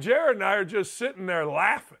 and Jared and I are just sitting there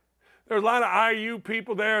laughing. There's a lot of IU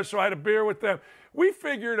people there, so I had a beer with them. We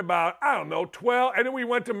figured about, 12, and then we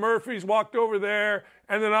went to Murphy's, walked over there,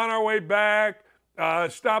 and then on our way back,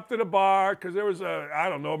 stopped at a bar because there was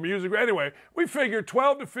music. Anyway, we figured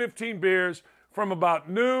 12 to 15 beers from about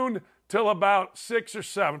noon till about 6 or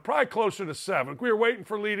 7, probably closer to 7. We were waiting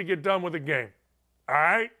for Lee to get done with the game. All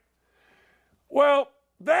right? Well,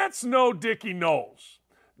 that's no Dickie Knowles.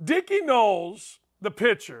 Dickie Knowles, the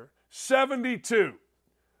pitcher, 72.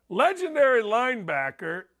 Legendary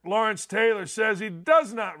linebacker Lawrence Taylor says he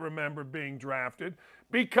does not remember being drafted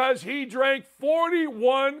because he drank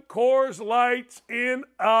 41 Coors Lights in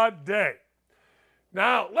a day.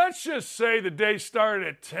 Now, let's just say the day started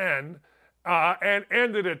at 10 and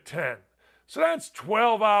ended at 10. So that's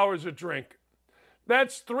 12 hours of drinking.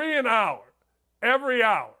 That's 3 an hour, every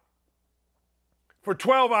hour, for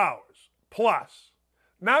 12 hours plus.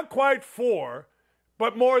 Not quite 4,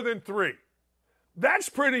 but more than 3. That's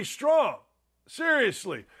pretty strong.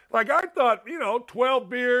 Seriously. Like I thought, 12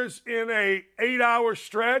 beers in a 8-hour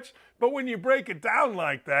stretch, but when you break it down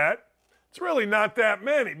like that, it's really not that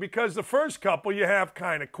many because the first couple you have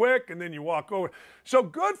kind of quick and then you walk over. So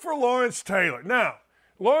good for Lawrence Taylor. Now,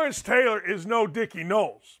 Lawrence Taylor is no Dickie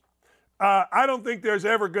Knowles. I don't think there's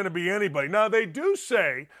ever going to be anybody. Now, they do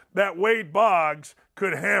say that Wade Boggs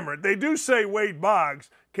could hammer it. They do say Wade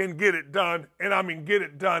Boggs can get it done, and I mean get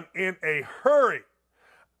it done in a hurry.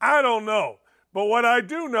 I don't know. But what I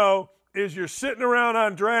do know is you're sitting around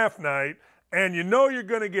on draft night, and you know you're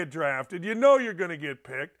going to get drafted. You know you're going to get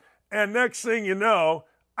picked. And next thing you know,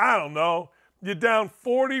 I don't know, you're down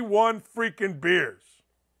 41 freaking beers.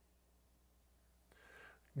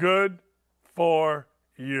 Good for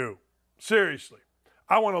you. Seriously.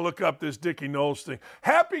 I want to look up this Dickie Knowles thing.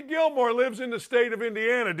 Happy Gilmore lives in the state of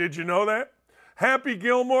Indiana. Did you know that? Happy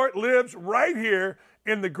Gilmore lives right here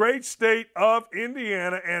in the great state of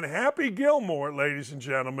Indiana. And Happy Gilmore, ladies and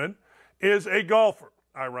gentlemen, is a golfer,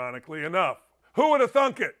 ironically enough. Who would have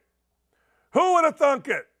thunk it? Who would have thunk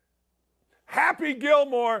it? Happy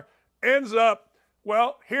Gilmore ends up,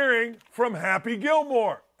 well, hearing from Happy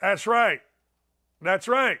Gilmore. That's right. That's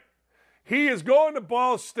right. He is going to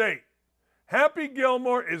Ball State. Happy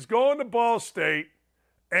Gilmore is going to Ball State,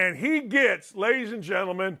 and he gets, ladies and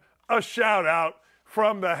gentlemen, a shout out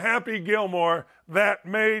from the Happy Gilmore that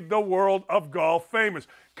made the world of golf famous.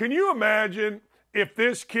 Can you imagine if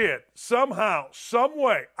this kid somehow, some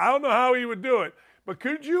way, I don't know how he would do it, but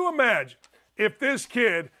could you imagine if this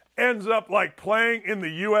kid ends up like playing in the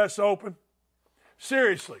U.S. Open?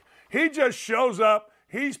 Seriously, he just shows up,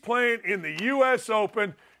 he's playing in the U.S.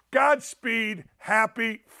 Open. Godspeed,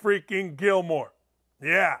 Happy freaking Gilmore.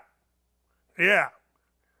 Yeah.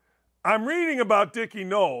 I'm reading about Dickie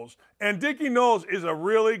Knowles, and Dickie Knowles is a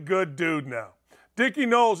really good dude now. Dickie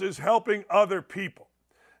Knowles is helping other people.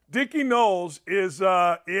 Dickie Knowles is, he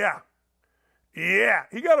got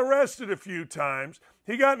arrested a few times.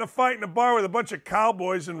 He got in a fight in a bar with a bunch of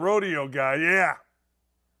cowboys and rodeo guy, yeah.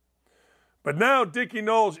 But now Dickie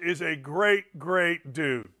Knowles is a great, great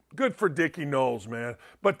dude. Good for Dickie Knowles, man.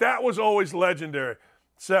 But that was always legendary.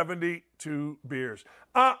 72 beers.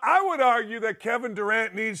 I would argue that Kevin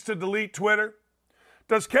Durant needs to delete Twitter.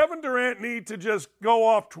 Does Kevin Durant need to just go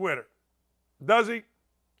off Twitter? Does he?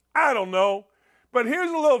 I don't know. But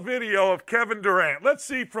here's a little video of Kevin Durant. Let's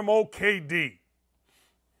see from OKD.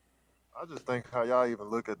 I just think how y'all even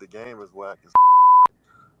look at the game is whack.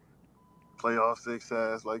 Playoff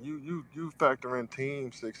success, like you factor in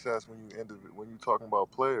team success when you talking about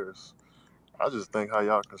players. I just think how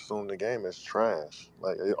y'all consume the game is trash.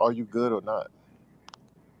 Like, are you good or not?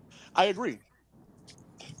 I agree.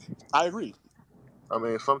 I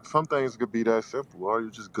mean, some things could be that simple. Are you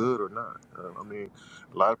just good or not? I mean,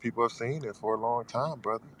 a lot of people have seen it for a long time,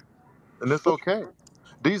 brother, and it's okay.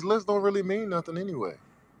 These lists don't really mean nothing anyway.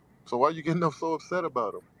 So why are you getting so upset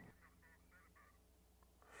about them?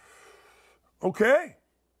 Okay.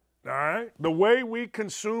 All right. The way we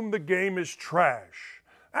consume the game is trash.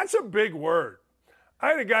 That's a big word. I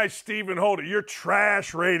had a guy, Stephen Holder, your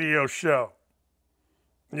trash radio show.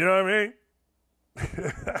 You know what I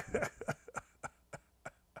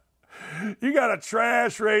mean? You got a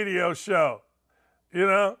trash radio show, you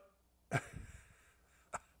know?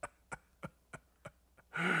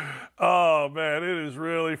 Oh, man, it is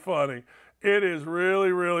really funny. It is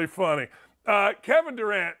really, really funny. Kevin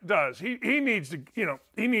Durant does. He needs to,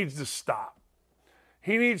 he needs to stop.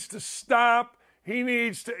 He needs to stop. He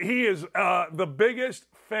is the biggest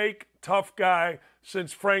fake tough guy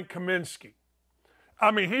since Frank Kaminsky. I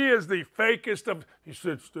mean, he is the fakest of, he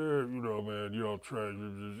sits there, man,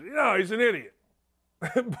 try, he's an idiot.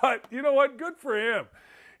 But you know what? Good for him.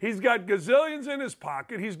 He's got gazillions in his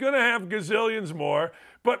pocket. He's going to have gazillions more.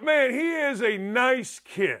 But man, he is a nice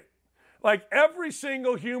kid. Like every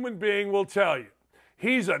single human being will tell you,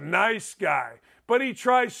 he's a nice guy, but he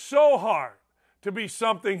tries so hard to be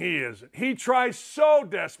something he isn't. He tries so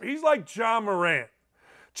desperate. He's like John Morant.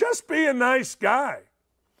 Just be a nice guy.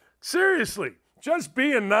 Seriously, just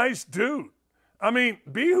be a nice dude. I mean,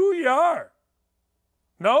 be who you are.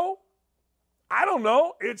 No? I don't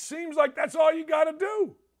know. It seems like that's all you got to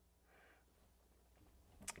do.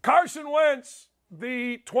 Carson Wentz,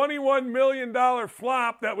 the $21 million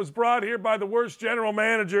flop that was brought here by the worst general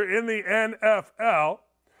manager in the NFL.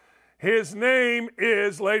 His name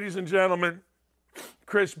is, ladies and gentlemen,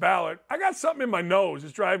 Chris Ballard. I got something in my nose.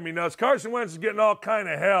 It's driving me nuts. Carson Wentz is getting all kind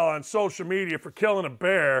of hell on social media for killing a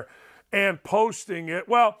bear and posting it.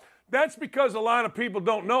 Well, that's because a lot of people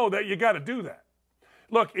don't know that you got to do that.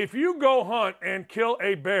 Look, if you go hunt and kill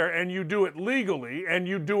a bear and you do it legally and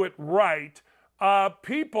you do it right,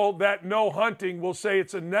 people that know hunting will say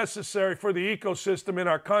it's necessary for the ecosystem in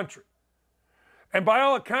our country. And by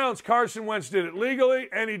all accounts, Carson Wentz did it legally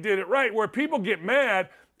and he did it right. Where people get mad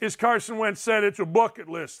is Carson Wentz said it's a bucket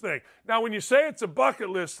list thing. Now, when you say it's a bucket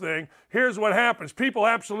list thing, here's what happens. People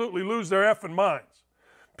absolutely lose their effing minds.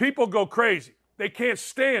 People go crazy. They can't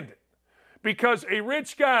stand it. Because a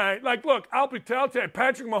rich guy, like, look, I'll tell you,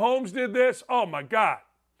 Patrick Mahomes did this. Oh, my God.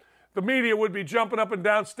 The media would be jumping up and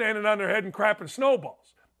down, standing on their head and crapping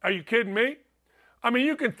snowballs. Are you kidding me? I mean,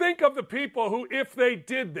 you can think of the people who, if they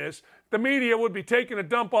did this, the media would be taking a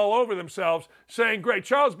dump all over themselves, saying, great,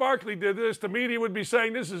 Charles Barkley did this. The media would be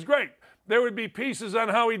saying, this is great. There would be pieces on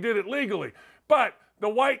how he did it legally. But the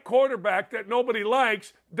white quarterback that nobody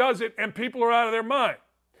likes does it, and people are out of their mind.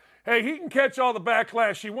 Hey, he can catch all the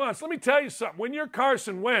backlash he wants. Let me tell you something. When you're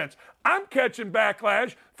Carson Wentz, I'm catching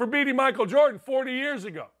backlash for beating Michael Jordan 40 years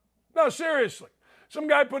ago. No, seriously. Some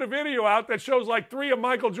guy put a video out that shows like 3 of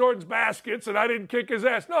Michael Jordan's baskets and I didn't kick his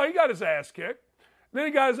ass. No, he got his ass kicked. Then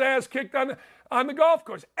he got his ass kicked on the golf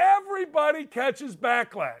course. Everybody catches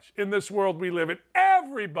backlash in this world we live in.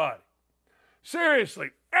 Everybody.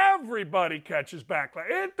 Seriously, everybody catches backlash.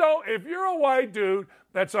 If you're a white dude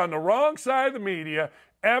that's on the wrong side of the media,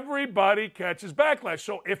 everybody catches backlash.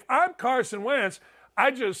 So if I'm Carson Wentz,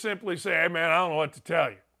 I just simply say, hey, man, I don't know what to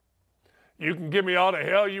tell you. You can give me all the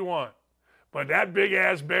hell you want, but that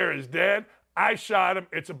big-ass bear is dead. I shot him.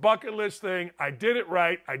 It's a bucket list thing. I did it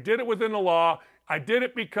right. I did it within the law. I did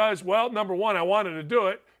it because, well, number one, I wanted to do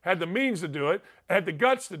it, had the means to do it, had the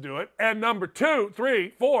guts to do it, and number 2,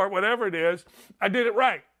 3, 4, whatever it is, I did it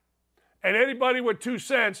right. And anybody with 2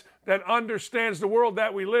 cents that understands the world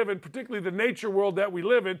that we live in, particularly the nature world that we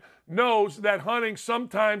live in, knows that hunting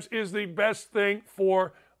sometimes is the best thing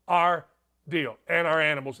for our deal and our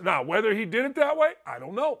animals. Now, whether he did it that way, I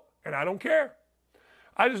don't know, and I don't care.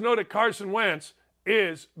 I just know that Carson Wentz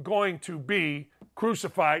is going to be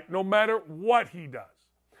crucified no matter what he does.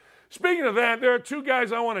 Speaking of that, there are 2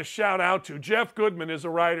 guys I want to shout out to. Jeff Goodman is a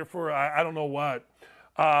writer for I don't know what,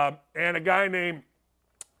 and a guy named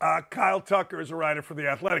Kyle Tucker is a writer for The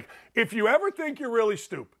Athletic. If you ever think you're really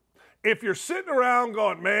stupid, if you're sitting around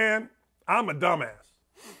going, man, I'm a dumbass,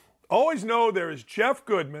 always know there is Jeff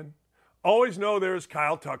Goodman, always know there is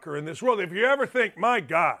Kyle Tucker in this world. If you ever think, my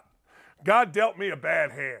God dealt me a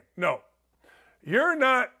bad hand. No. You're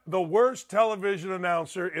not the worst television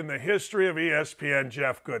announcer in the history of ESPN,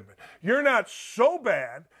 Jeff Goodman. You're not so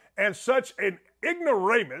bad and such an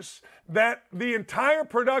ignoramus that the entire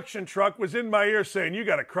production truck was in my ear saying, you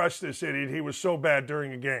got to crush this idiot. He was so bad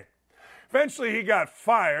during a game. Eventually, he got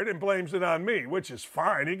fired and blames it on me, which is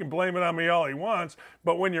fine. He can blame it on me all he wants.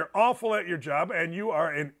 But when you're awful at your job and you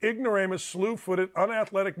are an ignoramus, slew-footed,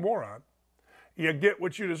 unathletic moron, you get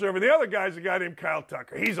what you deserve. And the other guy's a guy named Kyle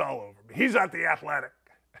Tucker. He's all over me. He's at The Athletic,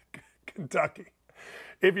 Kentucky.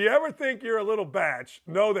 If you ever think you're a little batch,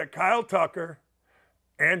 know that Kyle Tucker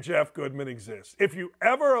and Jeff Goodman exist. If you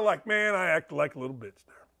ever are like, man, I acted like a little bitch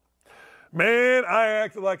there. Man, I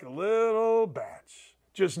acted like a little batch.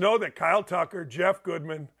 Just know that Kyle Tucker, Jeff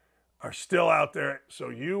Goodman are still out there, so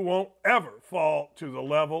you won't ever fall to the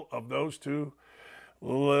level of those 2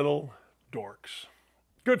 little dorks.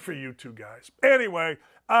 Good for you 2 guys. Anyway,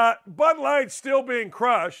 Bud Light's still being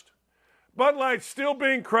crushed. Bud Light's still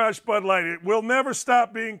being crushed. Bud Light, it will never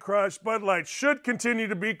stop being crushed. Bud Light should continue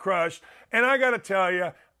to be crushed. And I got to tell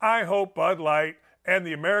you, I hope Bud Light and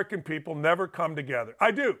the American people never come together.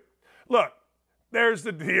 I do. Look, there's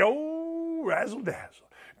the old razzle-dazzle.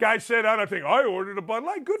 Guy said, I don't think I ordered a Bud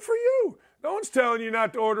Light. Good for you. No one's telling you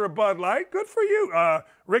not to order a Bud Light. Good for you.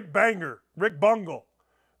 Rick Bungle.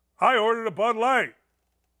 I ordered a Bud Light.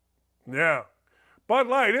 Yeah. Bud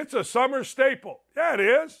Light, it's a summer staple. Yeah, it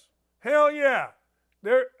is. Hell yeah.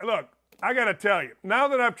 Look, I got to tell you, now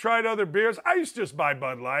that I've tried other beers, I used to just buy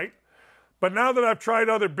Bud Light, but now that I've tried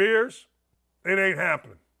other beers, it ain't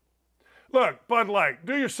happening. Look, Bud Light,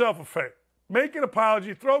 do yourself a favor. Make an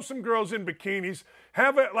apology, throw some girls in bikinis,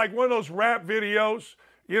 have it like one of those rap videos,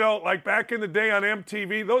 you know, like back in the day on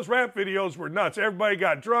MTV. Those rap videos were nuts. Everybody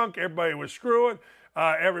got drunk, everybody was screwing,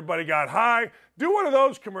 everybody got high. Do one of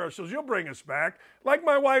those commercials. You'll bring us back. Like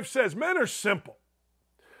my wife says, men are simple.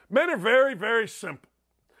 Men are very, very simple.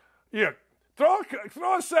 Yeah, throw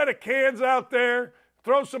a set of cans out there,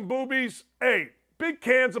 throw some boobies. Hey, big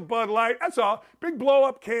cans of Bud Light, that's all. Big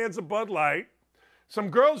blow-up cans of Bud Light. Some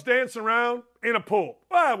girls dancing around in a pool.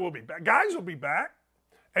 Well, we'll be back. Guys will be back.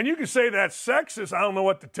 And you can say that's sexist. I don't know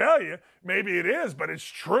what to tell you. Maybe it is, but it's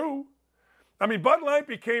true. I mean, Bud Light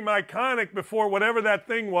became iconic before whatever that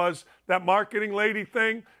thing was, that marketing lady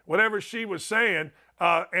thing, whatever she was saying,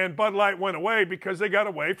 and Bud Light went away because they got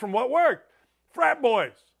away from what worked. Frat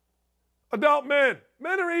boys, adult men.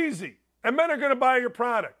 Men are easy, and men are going to buy your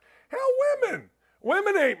product. Hell, women.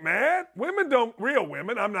 Women ain't mad. Women don't, real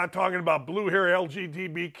women, I'm not talking about blue hair,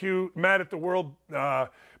 LGBTQ, mad at the world,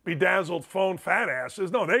 bedazzled phone fat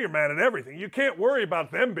asses. No, they are mad at everything. You can't worry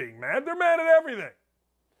about them being mad. They're mad at everything.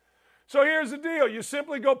 So here's the deal. You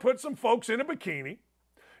simply go put some folks in a bikini.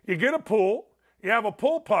 You get a pool. You have a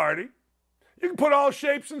pool party. You can put all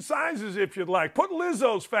shapes and sizes if you'd like. Put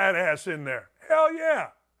Lizzo's fat ass in there. Hell yeah.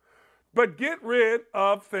 But get rid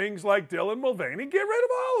of things like Dylan Mulvaney. Get rid of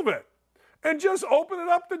all of it. And just open it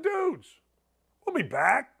up to dudes. We'll be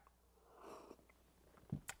back.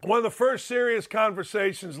 One of the first serious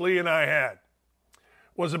conversations Lee and I had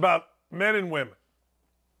was about men and women.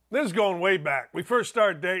 This is going way back. We first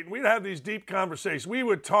started dating. We'd have these deep conversations. We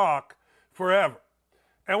would talk forever.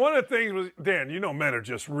 And one of the things was, Dan, you know men are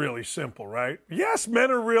just really simple, right? Yes, men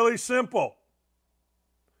are really simple.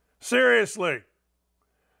 Seriously.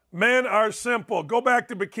 Men are simple. Go back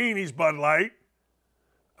to bikinis, Bud Light.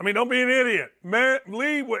 I mean, don't be an idiot.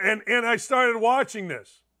 Lee, and I started watching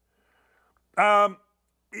this. And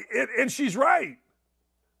she's right.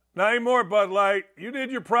 Not anymore, Bud Light. You did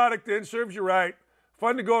your product in, serves you right.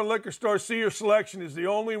 Fun to go in a liquor store, see your selection is the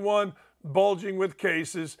only one bulging with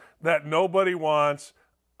cases that nobody wants.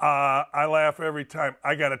 I laugh every time.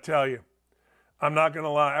 I got to tell you, I'm not going to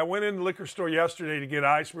lie. I went in the liquor store yesterday to get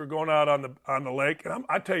ice. We were going out on the lake. And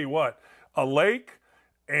I tell you what, a lake,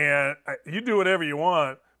 and you do whatever you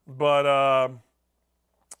want, but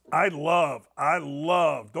I love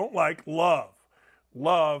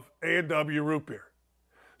A&W root beer.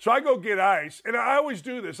 So I go get ice, and I always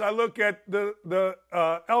do this. I look at the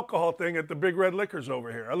alcohol thing at the Big Red Liquors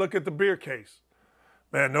over here. I look at the beer case.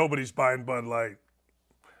 Man, nobody's buying Bud Light.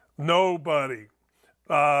 Nobody.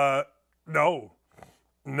 No,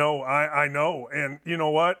 I know. And you know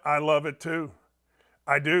what? I love it too.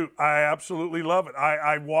 I do. I absolutely love it.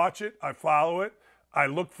 I watch it. I follow it. I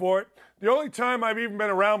look for it. The only time I've even been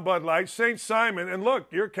around Bud Light, St. Simon, and look,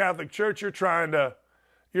 you're a Catholic church. You're trying to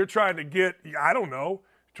get, I don't know,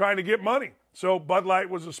 trying to get money. So Bud Light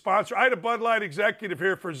was a sponsor. I had a Bud Light executive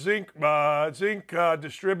here for Zinc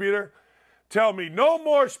distributor tell me, no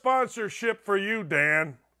more sponsorship for you,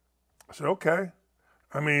 Dan. I said, okay.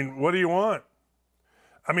 I mean, what do you want?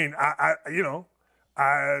 I mean,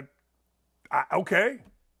 okay.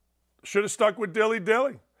 Should have stuck with Dilly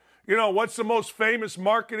Dilly. You know, what's the most famous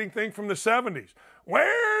marketing thing from the 70s?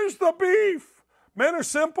 Where's the beef? Men are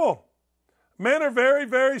simple. Men are very,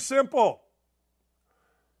 very simple.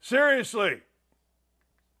 Seriously.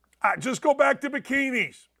 Just go back to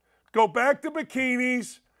bikinis. Go back to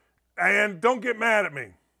bikinis and don't get mad at me.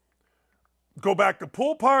 Go back to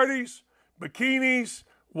pool parties, bikinis,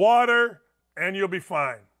 water, and you'll be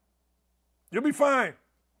fine. You'll be fine.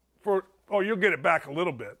 You'll get it back a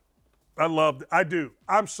little bit. I do.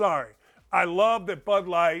 I'm sorry. I love that Bud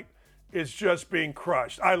Light is just being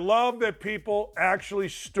crushed. I love that people actually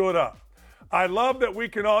stood up. I love that we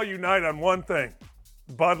can all unite on one thing.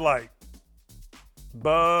 Bud Light.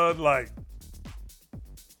 Bud Light.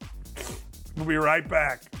 We'll be right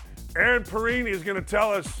back. Erin Perrine is going to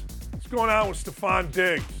tell us what's going on with Stephon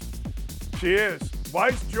Diggs. She is. Why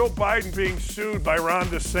is Joe Biden being sued by Ron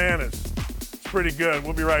DeSantis? It's pretty good.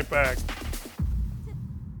 We'll be right back.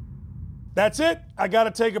 That's it. I got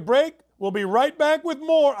to take a break. We'll be right back with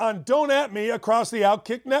more on Don't At Me across the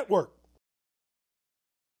Outkick Network.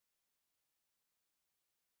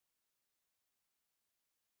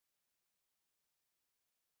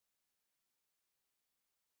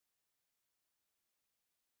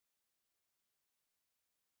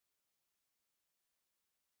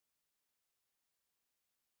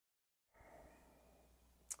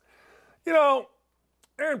 You know,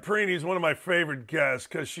 Erin Perrine is one of my favorite guests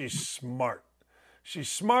because she's smart. She's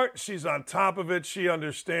smart. She's on top of it. She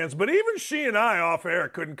understands. But even she and I off air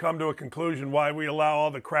couldn't come to a conclusion why we allow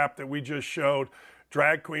all the crap that we just showed.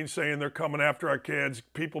 Drag queens saying they're coming after our kids,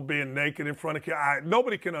 people being naked in front of kids.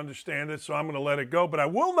 Nobody can understand it, so I'm going to let it go. But I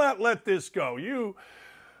will not let this go. You,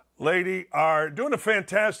 lady, are doing a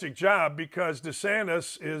fantastic job because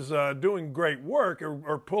DeSantis is doing great work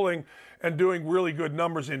or pulling and doing really good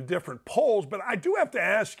numbers in different polls. But I do have to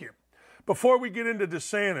ask you, before we get into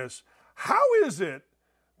DeSantis, how is it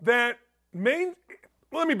that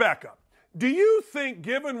let me back up. Do you think,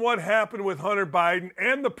 given what happened with Hunter Biden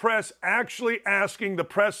and the press actually asking the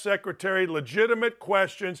press secretary legitimate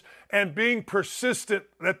questions and being persistent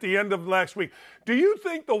at the end of last week, do you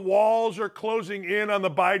think the walls are closing in on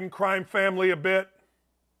the Biden crime family a bit?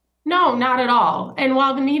 No, not at all. And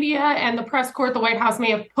while the media and the press corps at the White House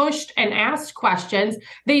may have pushed and asked questions,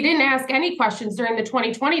 they didn't ask any questions during the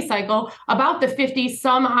 2020 cycle about the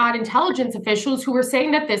 50-some-odd intelligence officials who were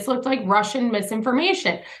saying that this looked like Russian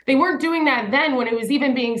misinformation. They weren't doing that then when it was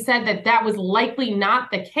even being said that that was likely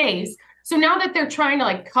not the case. So now that they're trying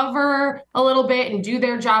to cover a little bit and do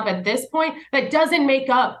their job at this point, that doesn't make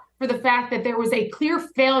up for the fact that there was a clear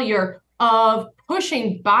failure of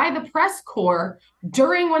pushing by the press corps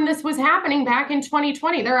during when this was happening back in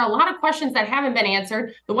 2020. There are a lot of questions that haven't been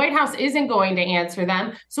answered. The White House isn't going to answer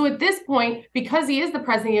them. So at this point, because he is the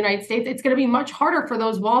president of the United States, it's going to be much harder for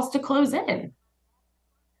those walls to close in.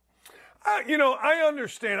 I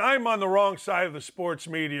understand. I'm on the wrong side of the sports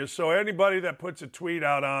media, so anybody that puts a tweet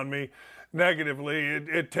out on me negatively,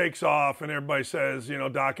 it takes off and everybody says,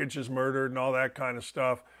 Dockage is murdered and all that kind of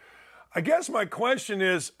stuff. I guess my question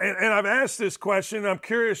is, and I've asked this question, I'm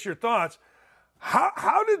curious your thoughts,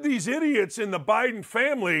 how did these idiots in the Biden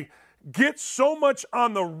family get so much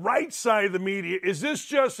on the right side of the media? Is this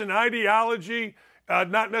just an ideology,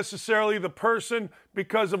 not necessarily the person,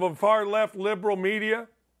 because of a far left liberal media?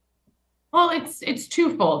 Well, it's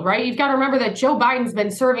twofold, right? You've got to remember that Joe Biden's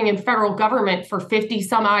been serving in federal government for 50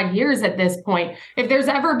 some odd years at this point. If there's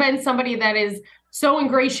ever been somebody that is so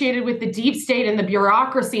ingratiated with the deep state and the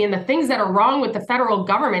bureaucracy and the things that are wrong with the federal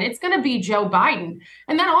government, it's going to be Joe Biden.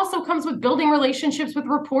 And that also comes with building relationships with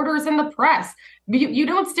reporters and the press. You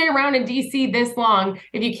don't stay around in DC this long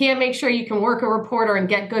if you can't make sure you can work a reporter and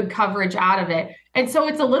get good coverage out of it. And so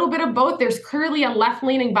it's a little bit of both. There's clearly a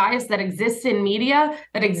left-leaning bias that exists in media,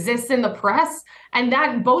 that exists in the press, and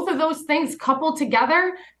that both of those things coupled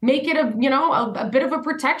together make it a bit of a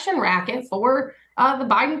protection racket for the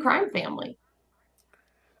Biden crime family.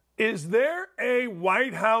 Is there a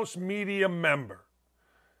White House media member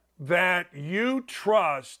that you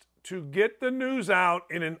trust to get the news out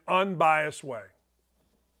in an unbiased way?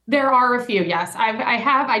 There are a few, yes.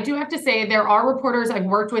 I do have to say there are reporters I've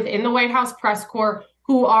worked with in the White House press corps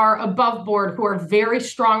who are above board, who are very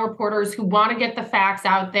strong reporters who want to get the facts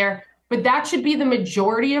out there. But that should be the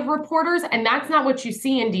majority of reporters, and that's not what you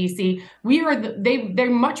see in DC. They're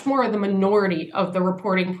much more the minority of the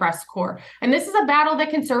reporting press corps. And this is a battle that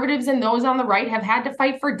conservatives and those on the right have had to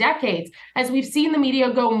fight for decades. As we've seen the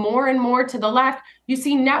media go more and more to the left, you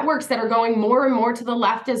see networks that are going more and more to the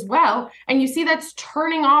left as well. And you see that's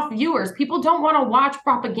turning off viewers. People don't want to watch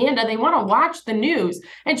propaganda. They want to watch the news.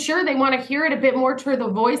 And sure, they want to hear it a bit more to the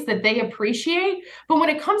voice that they appreciate. But when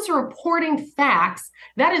it comes to reporting facts,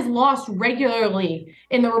 that is lost regularly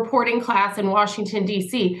in the reporting class in Washington,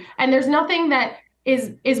 D.C. And there's nothing that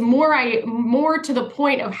is more to the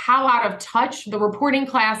point of how out of touch the reporting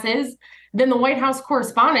class is than the White House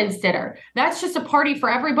Correspondents' Dinner. That's just a party for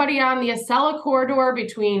everybody on the Acela corridor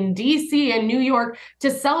between DC and New York to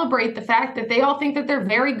celebrate the fact that they all think that they're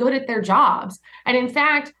very good at their jobs. And in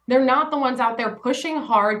fact, they're not the ones out there pushing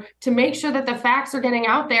hard to make sure that the facts are getting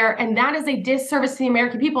out there. And that is a disservice to the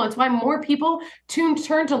American people. It's why more people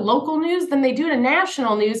turn to local news than they do to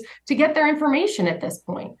national news to get their information at this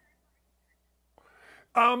point.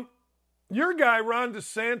 Your guy, Ron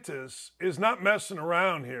DeSantis, is not messing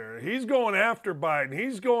around here. He's going after Biden.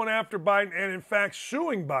 He's going after Biden and, in fact,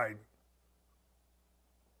 suing Biden.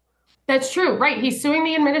 That's true, right? He's suing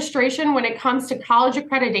the administration when it comes to college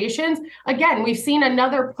accreditations. Again, we've seen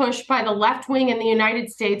another push by the left wing in the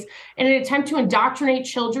United States in an attempt to indoctrinate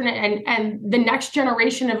children and the next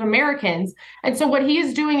generation of Americans. And so what he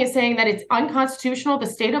is doing is saying that it's unconstitutional. The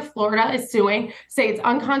state of Florida is suing, say it's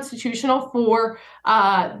unconstitutional for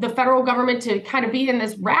the federal government to kind of be in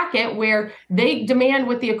this racket where they demand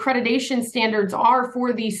what the accreditation standards are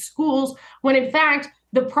for these schools, when in fact,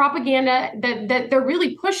 the propaganda that they're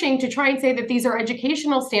really pushing to try and say that these are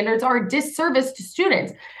educational standards are a disservice to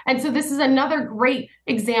students. And so this is another great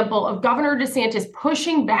example of Governor DeSantis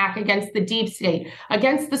pushing back against the deep state,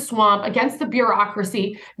 against the swamp, against the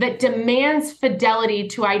bureaucracy that demands fidelity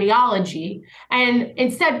to ideology, and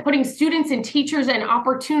instead putting students and teachers and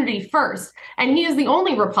opportunity first. And he is the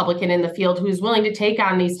only Republican in the field who is willing to take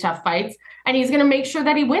on these tough fights, and he's going to make sure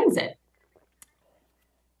that he wins it.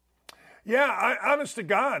 Yeah, honest to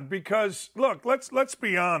God, because look, let's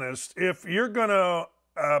be honest. If you're going to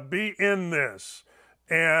be in this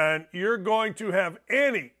and you're going to have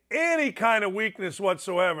any kind of weakness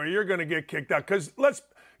whatsoever, you're going to get kicked out. Because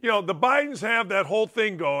the Bidens have that whole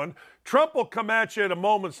thing going. Trump will come at you at a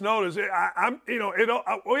moment's notice. I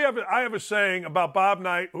have a saying about Bob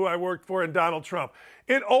Knight, who I worked for, and Donald Trump.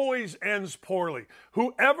 It always ends poorly.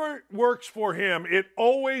 Whoever works for him, it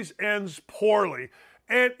always ends poorly.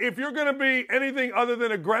 And if you're going to be anything other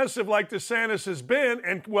than aggressive like DeSantis has been,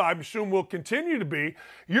 and well, I assume will continue to be,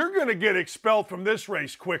 you're going to get expelled from this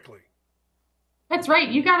race quickly. That's right.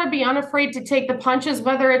 You got to be unafraid to take the punches,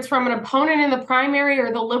 whether it's from an opponent in the primary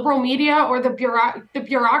or the liberal media or the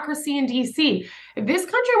bureaucracy in D.C. If this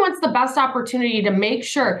country wants the best opportunity to make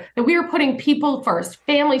sure that we are putting people first,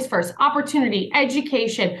 families first, opportunity,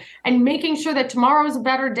 education, and making sure that tomorrow is a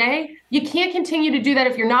better day, you can't continue to do that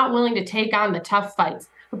if you're not willing to take on the tough fights.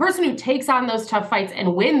 The person who takes on those tough fights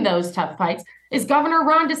and win those tough fights is Governor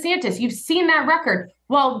Ron DeSantis. You've seen that record.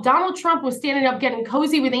 While Donald Trump was standing up getting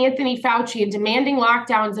cozy with Anthony Fauci and demanding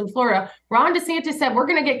lockdowns in Florida, Ron DeSantis said, we're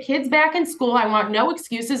going to get kids back in school. I want no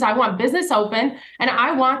excuses. I want business open, and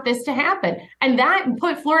I want this to happen. And that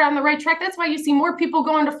put Florida on the right track. That's why you see more people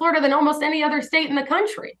going to Florida than almost any other state in the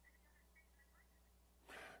country.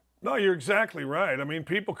 No, you're exactly right. I mean,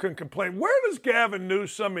 people can complain. Where does Gavin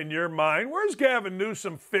Newsom, in your mind, where's Gavin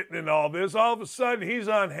Newsom fitting in all this? All of a sudden, he's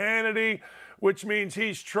on Hannity, which means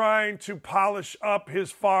he's trying to polish up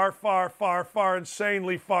his far,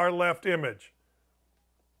 insanely far left image.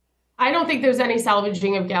 I don't think there's any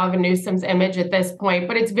salvaging of Gavin Newsom's image at this point,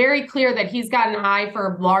 but it's very clear that he's got an eye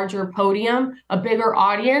for a larger podium, a bigger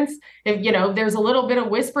audience. If, there's a little bit of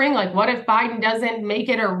whispering, like, what if Biden doesn't make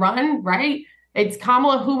it or run, right? It's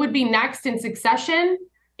Kamala who would be next in succession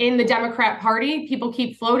in the Democrat Party. People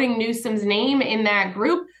keep floating Newsom's name in that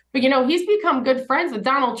group. But, he's become good friends with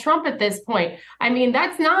Donald Trump at this point. I mean,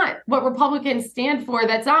 that's not what Republicans stand for.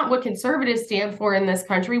 That's not what conservatives stand for in this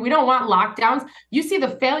country. We don't want lockdowns. You see the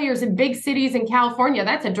failures in big cities in California.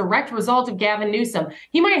 That's a direct result of Gavin Newsom.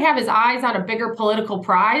 He might have his eyes on a bigger political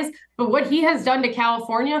prize, but what he has done to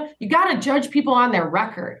California, you got to judge people on their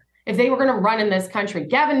record if they were going to run in this country.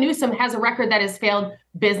 Gavin Newsom has a record that has failed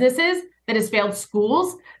businesses, that has failed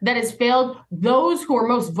schools, that has failed those who are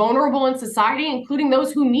most vulnerable in society, including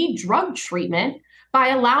those who need drug treatment, by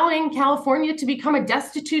allowing California to become a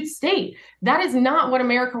destitute state. That is not what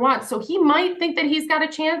America wants. So he might think that he's got a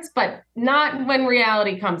chance, but not when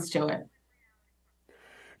reality comes to it.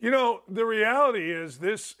 The reality is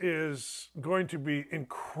this is going to be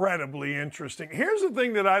incredibly interesting. Here's the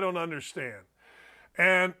thing that I don't understand.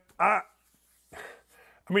 And I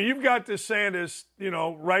mean, you've got DeSantis,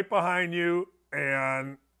 right behind you,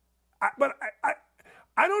 but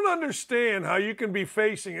I don't understand how you can be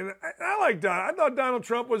facing, and I like Donald. I thought Donald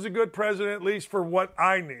Trump was a good president, at least for what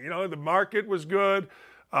I need. The market was good.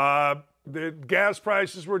 The gas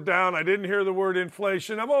prices were down. I didn't hear the word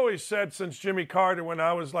inflation. I've always said since Jimmy Carter, when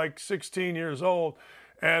I was like 16 years old,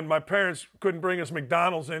 and my parents couldn't bring us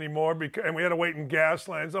McDonald's anymore, and we had to wait in gas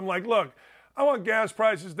lines. I'm like, look, I want gas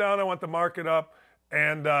prices down. I want the market up.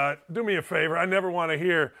 And do me a favor, I never want to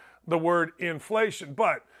hear the word inflation.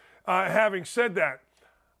 But having said that,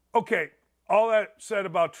 okay, all that said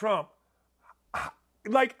about Trump,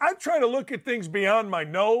 like, I try to look at things beyond my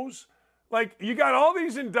nose. Like, you got all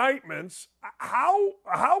these indictments. How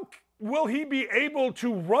will he be able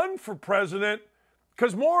to run for president?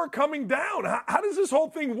 Because more are coming down. How does this whole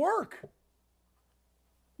thing work?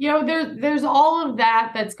 There's all of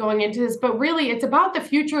that that's going into this, but really it's about the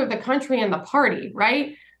future of the country and the party,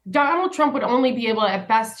 right? Donald Trump would only be able at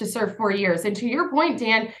best to serve 4 years. And to your point,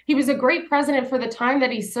 Dan, he was a great president for the time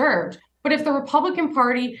that he served. But if the Republican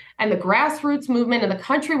Party and the grassroots movement and the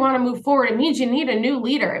country want to move forward, it means you need a new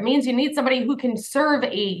leader. It means you need somebody who can serve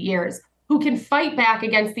 8 years, who can fight back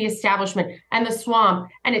against the establishment and the swamp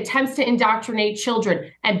and attempts to indoctrinate children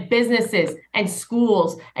and businesses and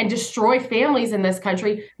schools and destroy families in this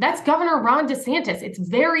country. That's Governor Ron DeSantis. It's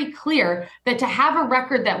very clear that to have a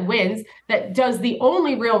record that wins, that does the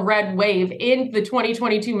only real red wave in the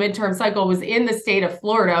 2022 midterm cycle was in the state of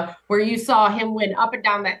Florida, where you saw him win up and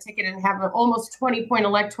down that ticket and have an almost 20-point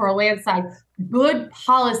electoral landslide. Good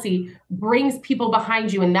policy brings people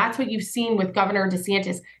behind you. And that's what you've seen with Governor DeSantis.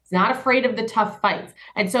 He's not afraid of the tough fights.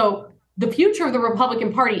 And so the future of the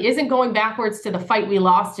Republican Party isn't going backwards to the fight we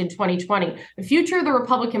lost in 2020. The future of the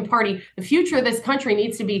Republican Party, the future of this country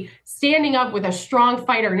needs to be standing up with a strong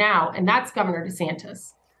fighter now. And that's Governor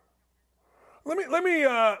DeSantis. Let me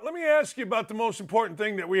ask you about the most important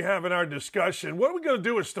thing that we have in our discussion. What are we going to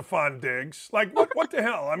do with Stephon Diggs? Like, what the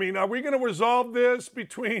hell? I mean, are we going to resolve this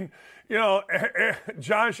between,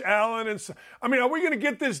 Josh Allen and? I mean, are we going to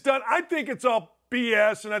get this done? I think it's all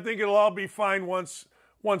BS, and I think it'll all be fine once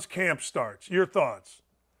camp starts. Your thoughts?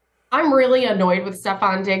 I'm really annoyed with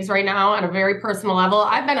Stephon Diggs right now on a very personal level.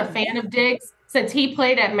 I've been a fan of Diggs since he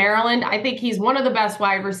played at Maryland. I think he's one of the best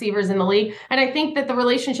wide receivers in the league. And I think that the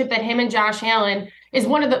relationship that him and Josh Allen is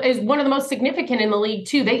one of the most significant in the league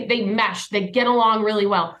too. They mesh, they get along really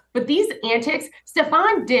well. But these antics,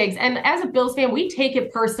 Stephon Diggs, and as a Bills fan, we take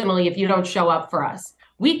it personally if you don't show up for us.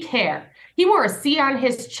 We care. He wore a C on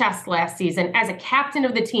his chest last season as a captain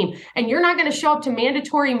of the team, and you're not going to show up to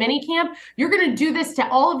mandatory minicamp. You're going to do this to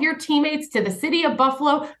all of your teammates, to the city of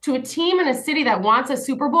Buffalo, to a team in a city that wants a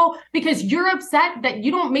Super Bowl because you're upset that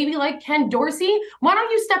you don't maybe like Ken Dorsey. Why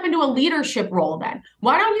don't you step into a leadership role then?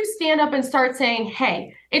 Why don't you stand up and start saying,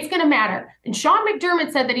 hey, it's going to matter? And Sean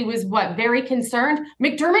McDermott said that he was, very concerned?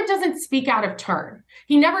 McDermott doesn't speak out of turn.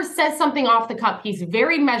 He never says something off the cuff. He's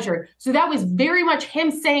very measured. So that was very much him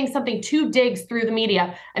saying something to Diggs through the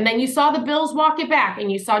media. And then you saw the Bills walk it back and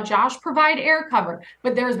you saw Josh provide air cover.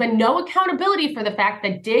 But there has been no accountability for the fact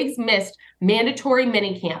that Diggs missed mandatory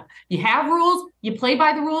minicamp. You have rules. You play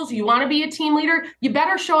by the rules. You want to be a team leader. You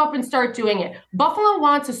better show up and start doing it. Buffalo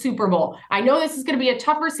wants a Super Bowl. I know this is going to be a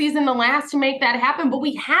tougher season than last to make that happen, but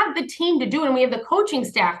we have the team to do it, and we have the coaching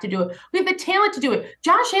staff to do it. We have the talent to do it.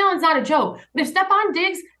 Josh Allen's not a joke. But if Stephon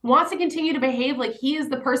Diggs wants to continue to behave like he is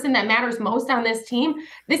the person that matters most on this team,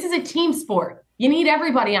 this is a team sport. You need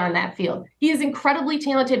everybody on that field. He is incredibly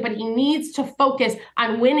talented, but he needs to focus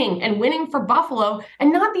on winning and winning for Buffalo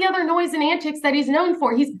and not the other noise and antics that he's known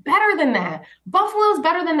for. He's better than that. Buffalo's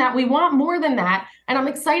better than that. We want more than that. And I'm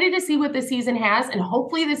excited to see what the season has. And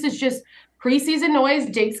hopefully this is just preseason noise.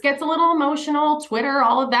 Diggs gets a little emotional, Twitter,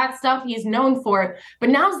 all of that stuff. He's known for it. But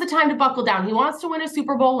now's the time to buckle down. He wants to win a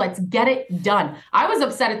Super Bowl. Let's get it done. I was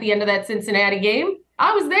upset at the end of that Cincinnati game.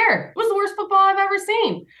 I was there. It was the worst football I've ever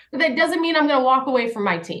seen. But that doesn't mean I'm going to walk away from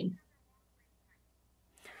my team.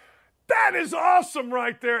 That is awesome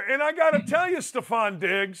right there. And I got to tell you, Stefon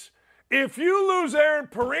Diggs, if you lose Erin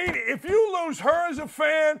Perrine, if you lose her as a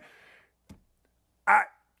fan,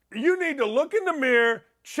 you need to look in the mirror,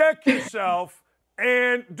 check yourself,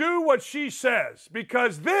 and do what she says.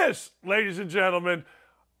 Because this, ladies and gentlemen,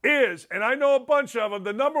 is, and I know a bunch of them,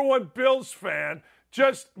 the number one Bills fan,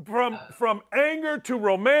 just from anger to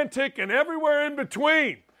romantic and everywhere in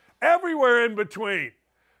between. Everywhere in between.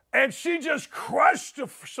 And she just crushed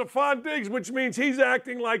Stefon Diggs, which means he's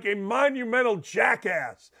acting like a monumental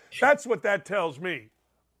jackass. That's what that tells me.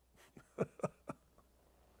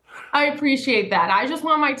 I appreciate that. I just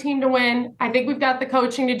want my team to win. I think we've got the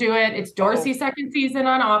coaching to do it. It's Dorsey's second season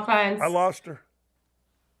on offense. I lost her.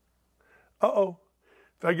 Uh-oh.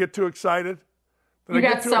 Did I get too excited? You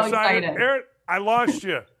got so excited. Erin, I lost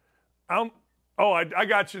you. I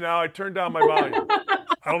got you now. I turned down my volume.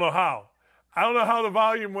 I don't know how. I don't know how the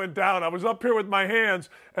volume went down. I was up here with my hands,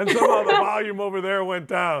 and somehow the volume over there went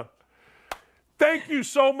down. Thank you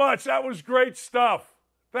so much. That was great stuff.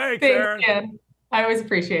 Thanks, Erin. You. I always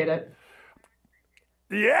appreciate it.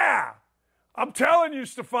 Yeah. I'm telling you,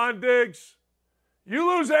 Stefon Diggs, you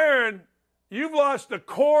lose Erin, you've lost the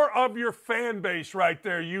core of your fan base right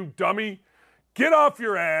there, you dummy. Get off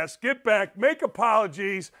your ass, get back, make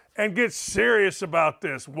apologies, and get serious about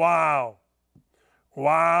this. Wow.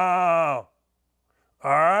 Wow.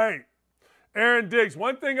 All right. Aaron Diggs,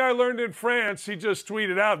 one thing I learned in France, he just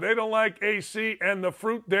tweeted out, they don't like AC and the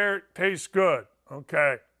fruit there tastes good.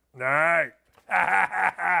 Okay. All right.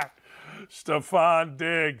 Stefon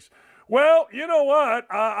Diggs. Well, you know what?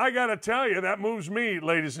 I got to tell you, that moves me,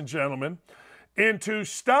 ladies and gentlemen, into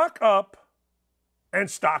stock up and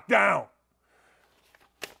stock down.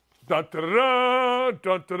 Da-da-da,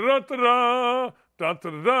 da-da-da-da,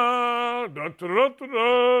 da-da-da,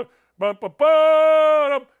 da-da-da-da,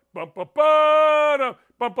 ba-ba-ba-da, ba-ba-ba-da,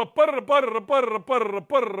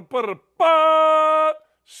 ba-ba-ba-da-ba-da-ba-da-ba-da-ba-da-ba.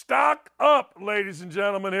 Stock up, ladies and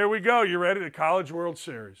gentlemen. Here we go. You ready? The College World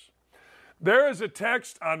Series. There is a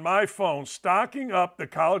text on my phone stocking up the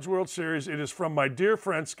College World Series. It is from my dear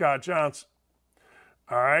friend Scott Johnson.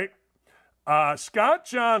 All right? Scott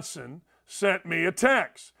Johnson sent me a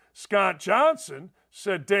text. Scott Johnson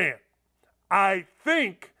said, Dan, I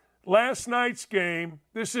think last night's game,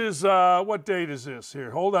 this is, what date is this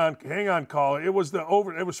here? Hold on. Hang on, caller. It was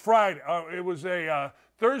Friday. It was a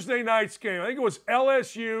Thursday night's game. I think it was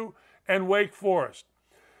LSU and Wake Forest.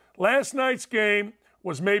 Last night's game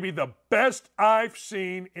was maybe the best I've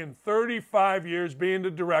seen in 35 years being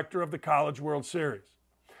the director of the College World Series.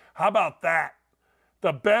 How about that?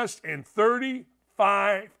 The best in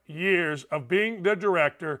 35 years of being the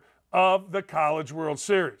director of the College World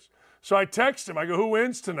Series. So I text him. I go, who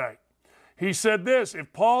wins tonight? He said this,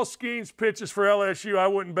 if Paul Skeens pitches for LSU, I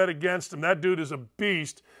wouldn't bet against him. That dude is a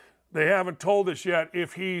beast. They haven't told us yet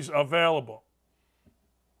if he's available.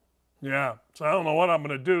 Yeah, so I don't know what I'm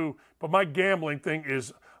going to do, but my gambling thing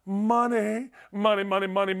is money, money, money,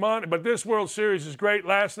 money, money. But this World Series is great.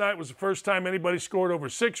 Last night was the first time anybody scored over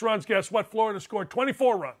 6 runs. Guess what? Florida scored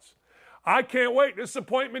 24 runs. I can't wait. This is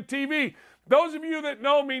Appointment TV. Those of you that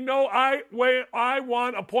know me know I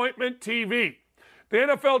want Appointment TV. The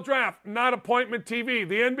NFL Draft, not Appointment TV.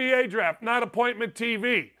 The NBA Draft, not Appointment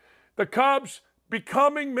TV. The Cubs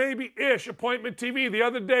becoming maybe-ish Appointment TV. The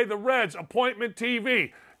other day, the Reds, Appointment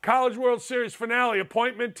TV. College World Series finale,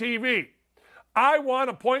 Appointment TV. I want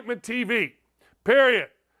Appointment TV, period.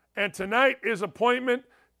 And tonight is Appointment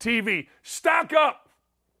TV. Stock up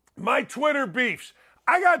my Twitter beefs.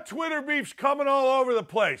 I got Twitter beefs coming all over the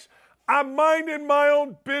place. I'm minding my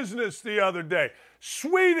own business the other day.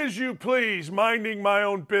 Sweet as you please, minding my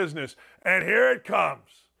own business. And here it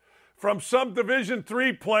comes. From some Division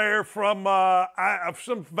III player from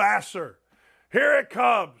some Vassar. Here it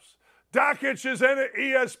comes. Dokic's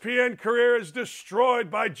ESPN career is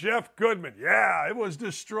destroyed by Jeff Goodman. Yeah, it was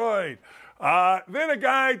destroyed. Then a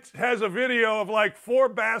guy has a video of like 4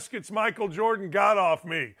 baskets Michael Jordan got off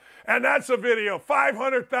me. And that's a video,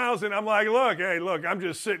 500,000. I'm like, look, I'm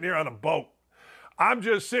just sitting here on a boat. I'm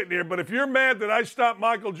just sitting here. But if you're mad that I stopped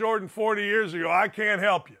Michael Jordan 40 years ago, I can't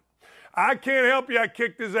help you. I can't help you. I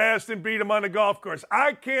kicked his ass and beat him on the golf course.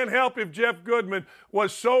 I can't help if Jeff Goodman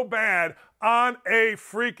was so bad on a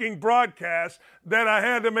freaking broadcast that I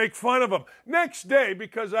had to make fun of him. Next day,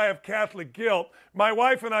 because I have Catholic guilt, my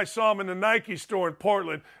wife and I saw him in the Nike store in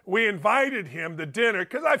Portland. We invited him to dinner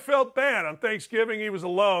because I felt bad. On Thanksgiving, he was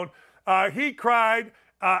alone. He cried.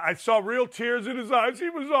 I saw real tears in his eyes. He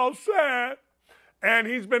was all sad. And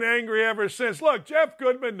he's been angry ever since. Look, Jeff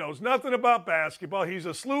Goodman knows nothing about basketball. He's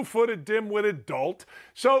a slew-footed, dim-witted dolt.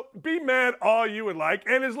 So be mad all you would like.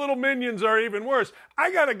 And his little minions are even worse.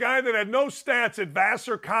 I got a guy that had no stats at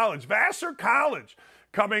Vassar College. Vassar College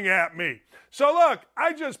coming at me. So look,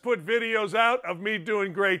 I just put videos out of me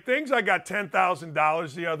doing great things. I got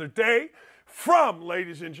 $10,000 the other day from,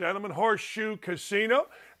 ladies and gentlemen, Horseshoe Casino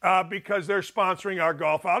because they're sponsoring our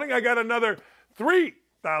golf outing. I got another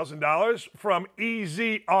 $3,000 from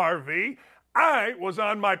EZRV. I was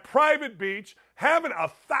on my private beach having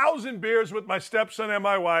 1,000 beers with my stepson and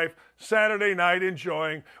my wife Saturday night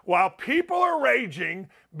enjoying while people are raging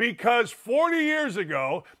because 40 years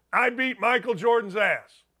ago I beat Michael Jordan's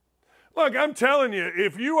ass. Look, I'm telling you,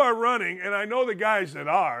 if you are running, and I know the guys that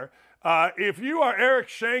are, if you are Eric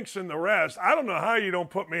Shanks and the rest, I don't know how you don't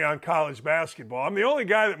put me on college basketball. I'm the only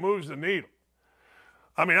guy that moves the needle.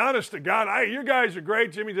 I mean, honest to God, your guys are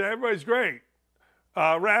great, Jimmy. Everybody's great.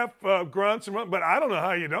 Raph grunts, but I don't know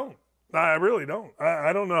how you don't. I really don't.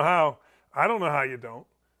 I don't know how. I don't know how you don't.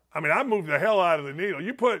 I mean, I moved the hell out of the needle.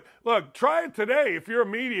 Look, try it today. If you're a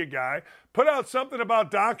media guy, put out something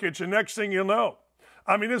about Doncic, and next thing you'll know.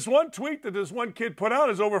 I mean, this one tweet that this one kid put out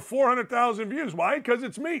is over 400,000 views. Why? Because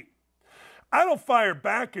it's me. I don't fire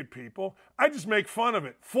back at people. I just make fun of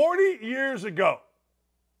it. 40 years ago,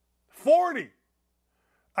 40.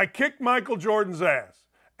 I kicked Michael Jordan's ass,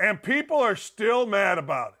 and people are still mad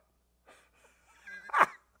about it.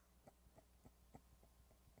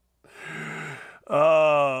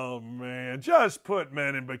 Oh, man. Just put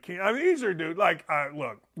men in bikini. I mean, these are dudes.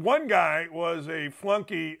 Look, one guy was a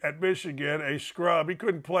flunky at Michigan, a scrub. He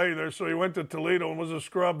couldn't play there, so he went to Toledo and was a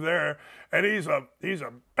scrub there. And he's a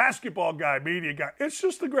basketball guy, media guy. It's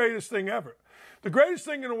just the greatest thing ever. The greatest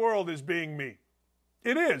thing in the world is being me.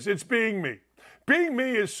 It is. It's being me. Being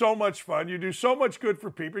me is so much fun. You do so much good for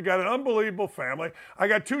people. You got an unbelievable family. I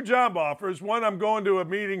got 2 job offers. One, I'm going to a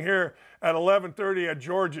meeting here at 11:30 at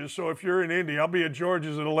George's. So if you're in Indy, I'll be at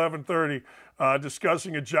George's at 11:30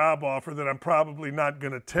 discussing a job offer that I'm probably not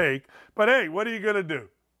going to take. But hey, what are you going to do?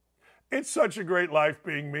 It's such a great life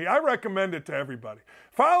being me. I recommend it to everybody.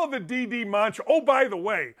 Follow the DD mantra. Oh, by the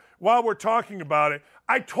way, while we're talking about it,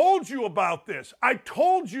 I told you about this. I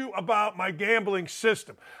told you about my gambling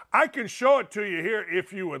system. I can show it to you here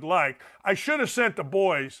if you would like. I should have sent the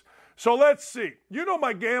boys. So let's see. You know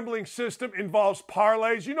my gambling system involves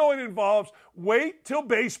parlays. You know it involves wait till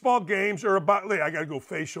baseball games are about. I got to go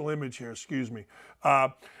facial image here. Excuse me.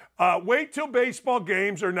 Wait till baseball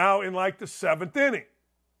games are now in like the 7th inning.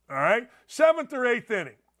 All right? 7th or 8th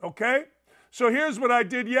inning. Okay? So here's what I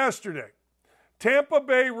did yesterday. Tampa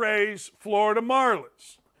Bay Rays, Florida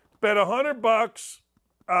Marlins. Bet $100.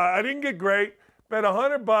 I didn't get great. Bet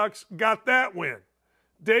 $100. Got that win.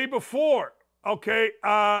 Day before, okay,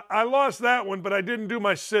 I lost that one, but I didn't do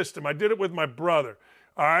my system. I did it with my brother.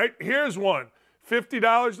 All right, here's one.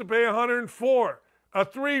 $50 to pay $104. A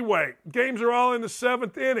 3-way. Games are all in the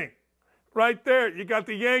 7th inning. Right there, you got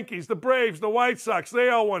the Yankees, the Braves, the White Sox. They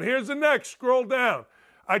all won. Here's the next. Scroll down.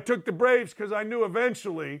 I took the Braves because I knew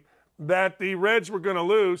eventually that the Reds were going to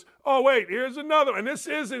lose. Oh, wait, here's another. And this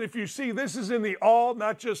isn't, if you see, this is in the all,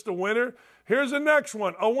 not just a winner. Here's the next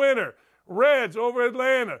one, a winner. Reds over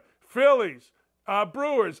Atlanta, Phillies,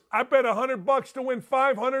 Brewers. I bet $100 to win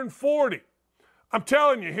 $540. I'm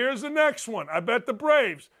telling you, here's the next one. I bet the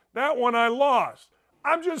Braves. That one I lost.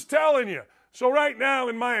 I'm just telling you. So right now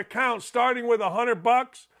in my account, starting with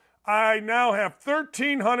 $100, I now have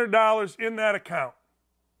 $1,300 in that account.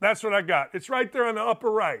 That's what I got. It's right there on the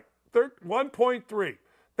upper right. 1.3.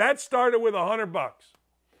 That started with $100.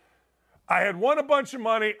 I had won a bunch of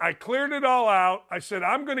money. I cleared it all out. I said,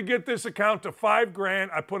 I'm going to get this account to $5,000.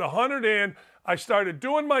 I put 100 in. I started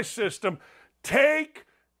doing my system. Take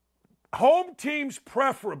home teams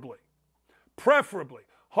preferably.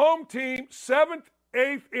 Home team, 7th,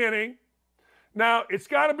 8th inning. Now, it's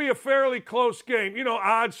got to be a fairly close game. You know,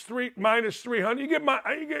 odds minus 300. You get,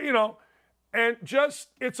 and just,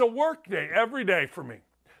 it's a work day every day for me.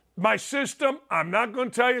 My system, I'm not going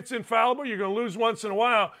to tell you it's infallible. You're going to lose once in a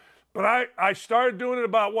while. But I started doing it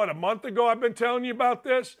about, a month ago I've been telling you about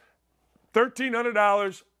this?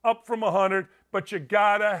 $1,300, up from $100, but you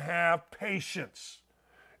got to have patience.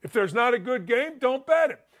 If there's not a good game, don't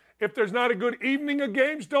bet it. If there's not a good evening of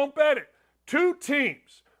games, don't bet it. Two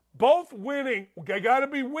teams, both winning, they got to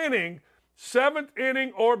be winning 7th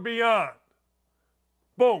inning or beyond.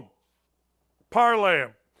 Boom. Parlay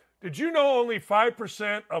them. Did you know only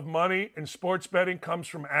 5% of money in sports betting comes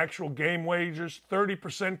from actual game wagers?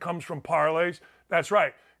 30% comes from parlays. That's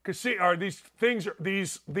right.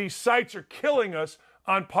 These sites are killing us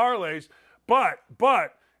on parlays.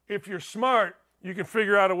 But if you're smart, you can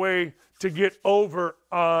figure out a way to get over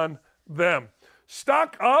on them.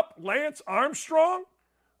 Stock up Lance Armstrong?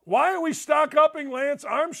 Why are we stock upping Lance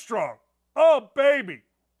Armstrong? Oh, baby.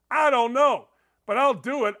 I don't know. But I'll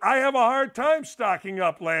do it. I have a hard time stocking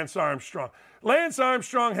up Lance Armstrong. Lance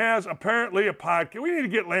Armstrong has apparently a podcast. We need to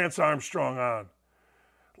get Lance Armstrong on.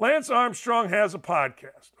 Lance Armstrong has a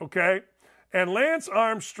podcast, okay? And Lance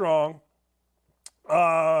Armstrong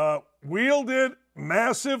wielded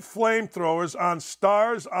massive flamethrowers on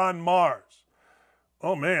stars on Mars.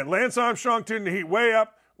 Oh, man. Lance Armstrong turned the heat way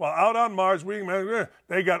up while out on Mars.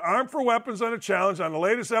 They got armed for weapons on a challenge on the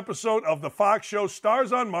latest episode of the Fox show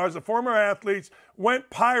Stars on Mars. The former athletes went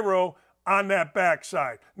pyro on that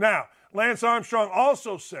backside. Now, Lance Armstrong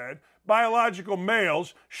also said biological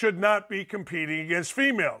males should not be competing against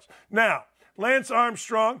females. Now, Lance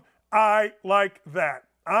Armstrong, I like that.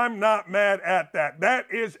 I'm not mad at that. That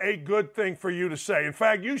is a good thing for you to say. In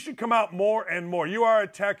fact, you should come out more and more. You are a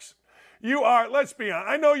Texan. You are, let's be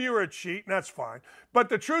honest, I know you're a cheat, and that's fine. But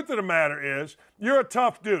the truth of the matter is, you're a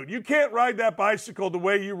tough dude. You can't ride that bicycle the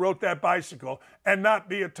way you rode that bicycle and not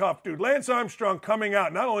be a tough dude. Lance Armstrong coming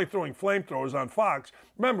out, not only throwing flamethrowers on Fox.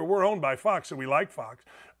 Remember, we're owned by Fox, so we like Fox.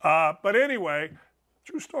 But anyway,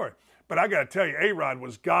 true story. But I got to tell you, A-Rod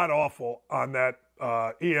was god-awful on that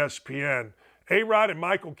ESPN. A-Rod and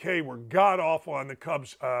Michael Kay were god-awful on the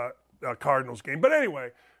Cubs-Cardinals game. But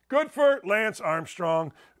anyway, good for Lance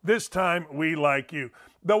Armstrong. This time, we like you.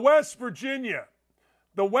 The West Virginia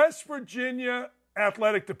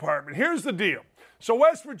Athletic Department. Here's the deal. So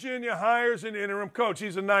West Virginia hires an interim coach.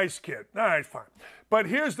 He's a nice kid. All right, fine. But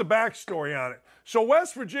here's the backstory on it. So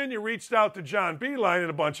West Virginia reached out to John Beilein and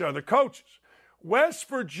a bunch of other coaches. West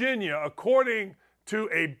Virginia, according to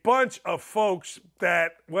a bunch of folks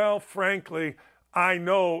that, well, frankly, I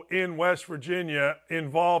know in West Virginia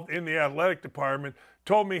involved in the athletic department,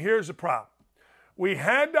 told me here's the problem. We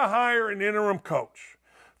had to hire an interim coach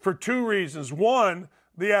for two reasons. One,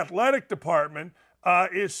 the athletic department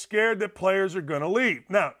is scared that players are going to leave.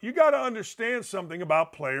 Now, you got to understand something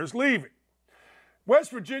about players leaving.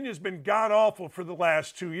 West Virginia's been god-awful for the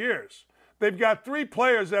last 2 years. They've got 3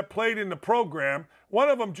 players that played in the program. One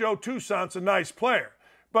of them, Joe Toussaint's a nice player.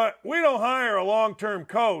 But we don't hire a long-term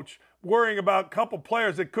coach worrying about a couple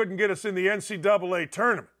players that couldn't get us in the NCAA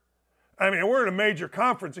tournament. I mean, we're in a major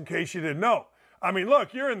conference, in case you didn't know. I mean,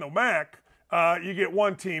 look, you're in the MAC, you get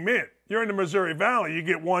one team in. You're in the Missouri Valley, you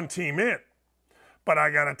get one team in. But I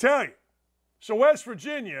got to tell you, so West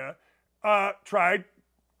Virginia tried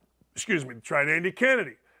Andy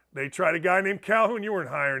Kennedy. They tried a guy named Calhoun. You weren't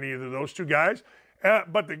hiring either of those two guys.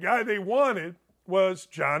 But the guy they wanted was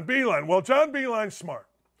John Beilein. Well, John Beilein's smart.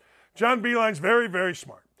 John Beilein's very, very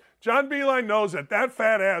smart. John Beilein knows that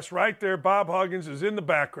fat ass right there, Bob Huggins, is in the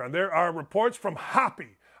background. There are reports from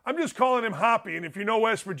Hoppy. I'm just calling him Hoppy, and if you know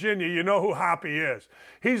West Virginia, you know who Hoppy is.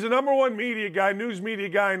 He's the number one media guy, news media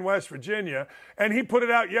guy in West Virginia, and he put it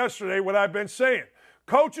out yesterday, what I've been saying.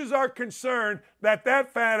 Coaches are concerned that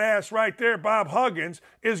fat ass right there, Bob Huggins,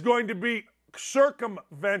 is going to be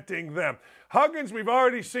circumventing them. Huggins, we've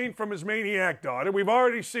already seen from his maniac daughter. We've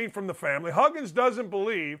already seen from the family. Huggins doesn't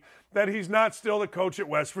believe that he's not still the coach at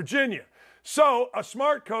West Virginia. So a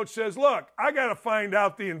smart coach says, look, I got to find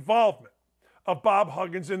out the involvement of Bob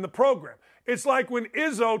Huggins in the program. It's like when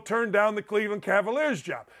Izzo turned down the Cleveland Cavaliers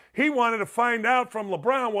job. He wanted to find out from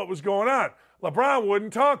LeBron what was going on. LeBron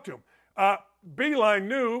wouldn't talk to him. Beilein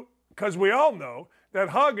knew, because we all know, that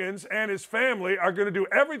Huggins and his family are going to do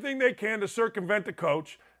everything they can to circumvent the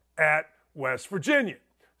coach at West Virginia.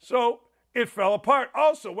 So it fell apart.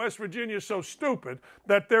 Also, West Virginia is so stupid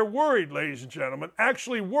that they're worried, ladies and gentlemen,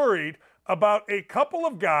 actually worried about a couple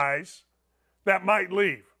of guys that might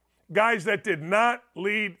leave. Guys that did not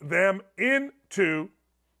lead them into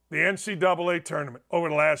the NCAA tournament over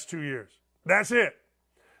the last 2 years. That's it.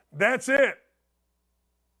 That's it.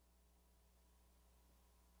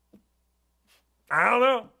 I don't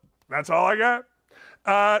know. That's all I got.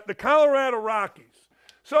 The Colorado Rockies.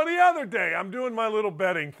 So the other day, I'm doing my little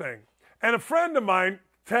betting thing, and a friend of mine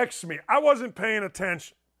texts me. I wasn't paying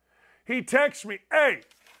attention. He texts me, hey,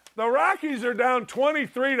 the Rockies are down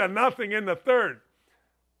 23-0 in the third.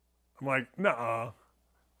 I'm like, nuh-uh.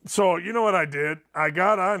 So you know what I did? I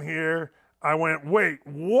got on here. I went, wait,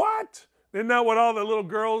 what? Isn't that what all the little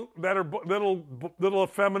girls that are little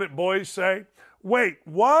effeminate boys say? Wait,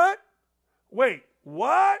 what? Wait,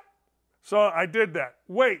 what? So I did that.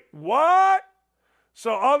 Wait, what?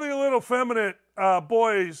 So all the little effeminate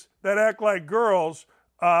boys that act like girls,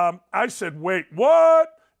 I said, wait, what?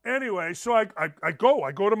 Anyway, so I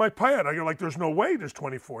go to my pad. I go like, there's no way there's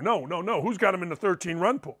 24. No. Who's got him in the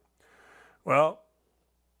 13-run pool? Well,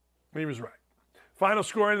 he was right. Final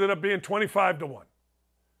score ended up being 25-1.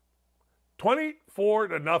 24-0,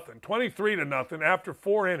 23-0 after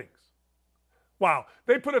 4 innings. Wow.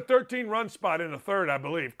 They put a 13-run spot in the third, I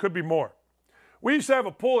believe. Could be more. We used to have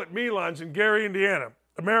a pool at Milan's in Gary, Indiana,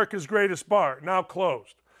 America's greatest bar, now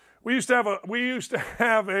closed. We used to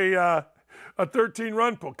have a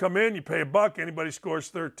 13-run pool. Come in, you pay $1. Anybody scores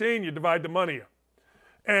 13, you divide the money up.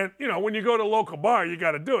 And, when you go to a local bar, you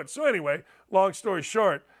got to do it. So anyway, long story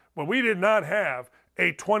short, but we did not have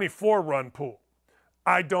a 24-run pool.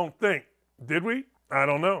 I don't think. Did we? I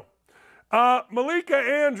don't know. Malika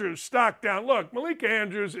Andrews, stock down. Look, Malika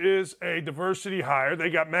Andrews is a diversity hire. They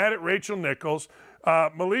got mad at Rachel Nichols.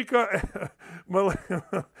 Malika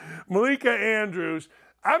Andrews,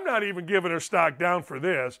 I'm not even giving her stock down for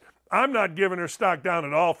this. I'm not giving her stock down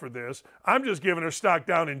at all for this. I'm just giving her stock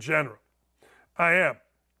down in general. I am.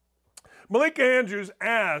 Malika Andrews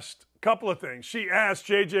asked a couple of things. She asked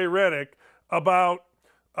J.J. Redick about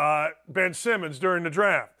Ben Simmons during the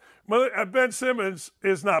draft. Ben Simmons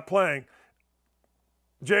is not playing.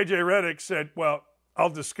 J.J. Redick said, well,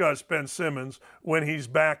 I'll discuss Ben Simmons when he's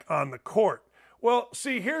back on the court. Well,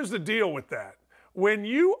 see, here's the deal with that. When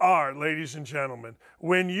you are, ladies and gentlemen,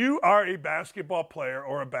 when you are a basketball player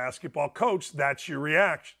or a basketball coach, that's your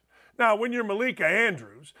reaction. Now, when you're Malika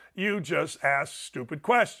Andrews, you just ask stupid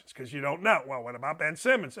questions because you don't know. Well, what about Ben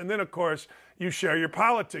Simmons? And then, of course, you share your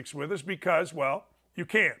politics with us because, well, you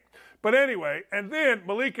can. But anyway, and then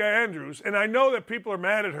Malika Andrews, and I know that people are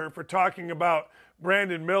mad at her for talking about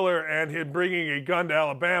Brandon Miller and him bringing a gun to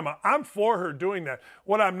Alabama. I'm for her doing that.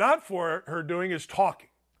 What I'm not for her doing is talking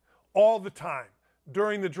all the time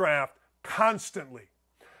during the draft, constantly.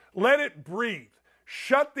 Let it breathe.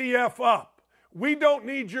 Shut the F up. We don't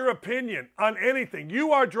need your opinion on anything.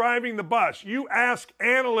 You are driving the bus. You ask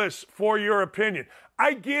analysts for your opinion.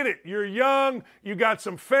 I get it. You're young. You got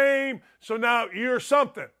some fame. So now you're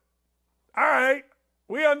something. All right.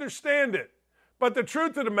 We understand it. But the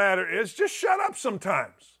truth of the matter is just shut up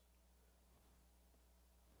sometimes.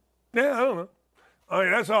 Yeah, I don't know. I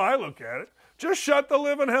mean, that's how I look at it. Just shut the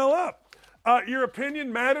living hell up. Your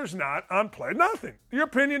opinion matters not on play. Nothing. Your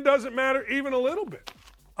opinion doesn't matter even a little bit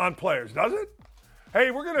on players, does it? Hey,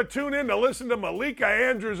 we're going to tune in to listen to Malika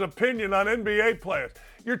Andrews' opinion on NBA players.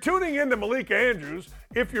 You're tuning in to Malika Andrews,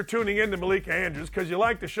 if you're tuning in to Malika Andrews, because you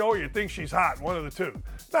like the show or you think she's hot, one of the two.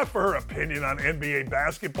 Not for her opinion on NBA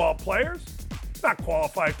basketball players. Not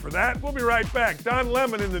qualified for that. We'll be right back. Don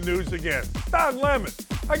Lemon in the news again. Don Lemon,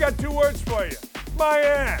 I got 2 words for you. My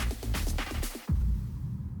ass.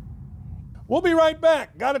 We'll be right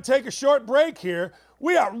back. Got to take a short break here.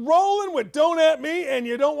 We are rolling with Don't At Me, and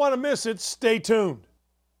you don't want to miss it. Stay tuned.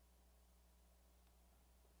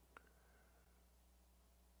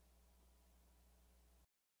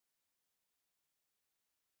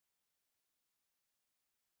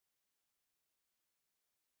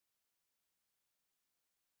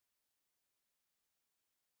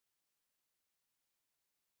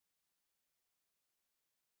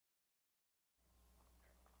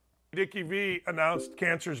 Dickie V announced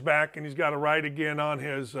cancer's back, and he's got to write again on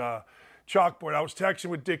his chalkboard. I was texting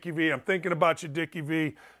with Dickie V. I'm thinking about you, Dickie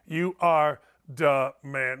V. You are the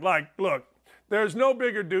man. Like, look, there's no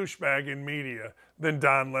bigger douchebag in media than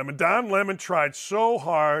Don Lemon. Don Lemon tried so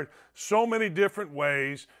hard, so many different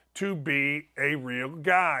ways to be a real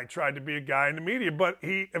guy, tried to be a guy in the media, but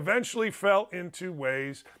he eventually fell into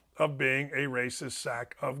ways of being a racist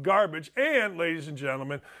sack of garbage. And, ladies and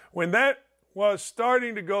gentlemen, when that was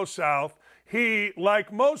starting to go south, he,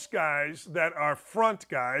 like most guys that are front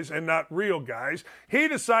guys and not real guys, he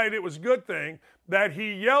decided it was a good thing that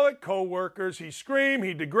he yell at coworkers, he scream,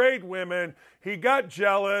 he degrade women, he got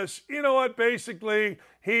jealous. You know what? Basically,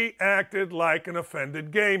 he acted like an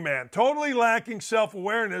offended gay man. Totally lacking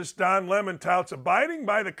self-awareness, Don Lemon touts abiding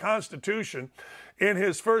by the Constitution in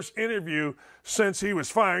his first interview since he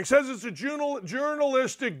was fired. He says it's a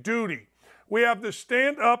journalistic duty. We have to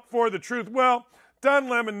stand up for the truth. Well, Don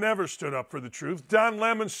Lemon never stood up for the truth. Don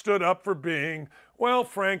Lemon stood up for being, well,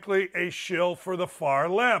 frankly, a shill for the far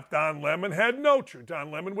left. Don Lemon had no truth.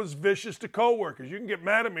 Don Lemon was vicious to coworkers. You can get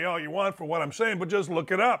mad at me all you want for what I'm saying, but just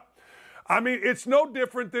look it up. I mean, it's no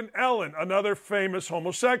different than Ellen, another famous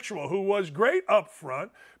homosexual who was great up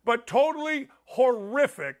front, but totally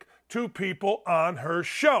horrific to people on her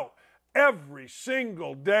show. Every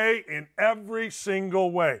single day in every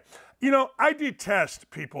single way. You know, I detest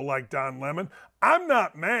people like Don Lemon. I'm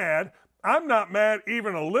not mad. I'm not mad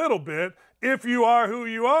even a little bit if you are who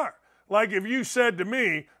you are. Like if you said to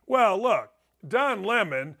me, well, look, Don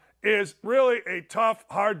Lemon is really a tough,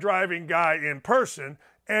 hard-driving guy in person,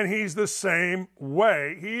 and he's the same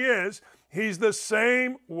way. He's the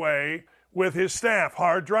same way with his staff,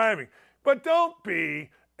 hard-driving. But don't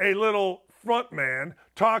be a little front man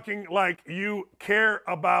talking like you care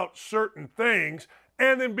about certain things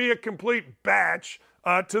and then be a complete batch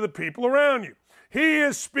to the people around you. He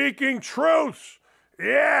is speaking truth.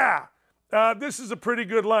 Yeah. This is a pretty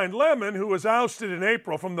good line. Lemon, who was ousted in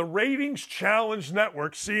April from the Ratings Challenge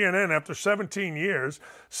Network, CNN, after 17 years,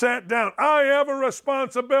 sat down. I have a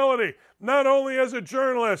responsibility, not only as a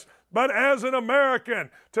journalist, but as an American,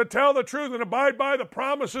 to tell the truth and abide by the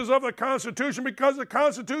promises of the Constitution, because the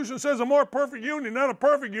Constitution says a more perfect union, not a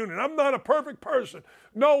perfect union. I'm not a perfect person.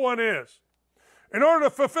 No one is. In order to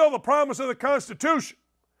fulfill the promise of the Constitution,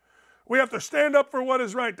 we have to stand up for what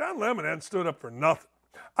is right. Don Lemon hadn't stood up for nothing.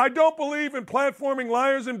 I don't believe in platforming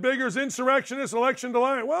liars and bigots, insurrectionists, election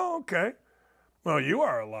deniers. Well, okay. Well, you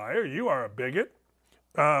are a liar. You are a bigot.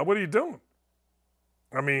 What are you doing?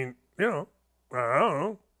 I mean, you know, I don't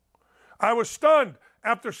know. I was stunned.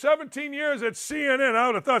 After 17 years at CNN, I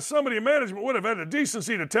would have thought somebody in management would have had the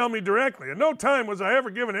decency to tell me directly. At no time was I ever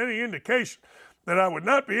given any indication that I would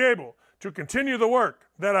not be able to continue the work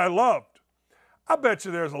that I loved. I bet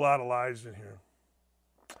you there's a lot of lies in here.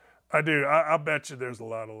 I do. I bet you there's a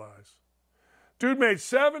lot of lies. Dude made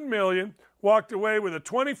 $7 million, walked away with a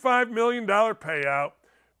 $25 million payout.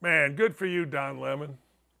 Man, good for you, Don Lemon.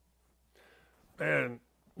 Man,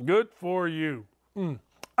 good for you.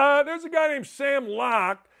 There's a guy named Sam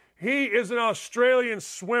Locke. He is an Australian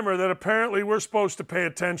swimmer that apparently we're supposed to pay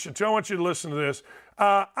attention to. I want you to listen to this.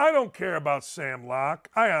 I don't care about Sam Locke.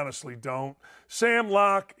 I honestly don't. Sam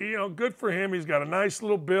Locke, you know, good for him. He's got a nice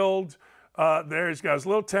little build there. He's got his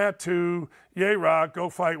little tattoo. Yay, rock, go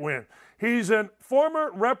fight, win. He's a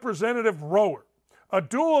former representative rower, a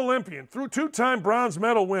dual Olympian, two-time bronze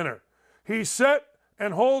medal winner. He set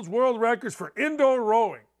and holds world records for indoor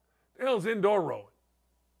rowing. The hell's indoor rowing?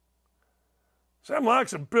 Sam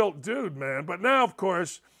Locke's a built dude, man. But now, of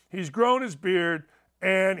course, he's grown his beard,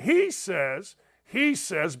 and he says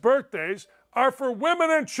birthdays are for women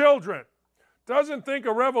and children. Doesn't think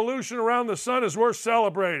a revolution around the sun is worth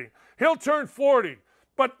celebrating. He'll turn 40,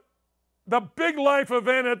 but the big life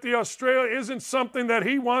event at the Australia isn't something that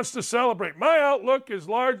he wants to celebrate. My outlook is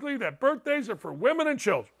largely that birthdays are for women and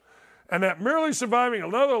children, and that merely surviving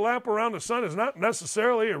another lap around the sun is not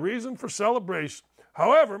necessarily a reason for celebration.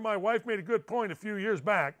 However, my wife made a good point a few years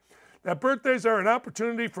back that birthdays are an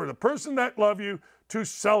opportunity for the person that loves you to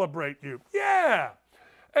celebrate you. Yeah.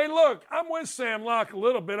 Hey, look, I'm with Sam Locke a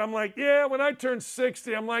little bit. I'm like, yeah, when I turn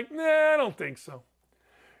 60, I'm like, nah, I don't think so.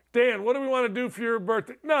 Dan, what do we want to do for your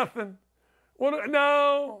birthday? Nothing.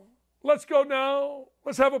 No. Let's go now.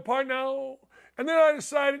 Let's have a party now. And then I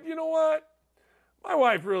decided, you know what? My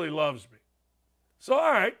wife really loves me. So,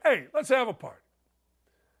 all right, hey, let's have a party.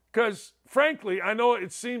 Because, frankly, I know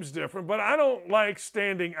it seems different, but I don't like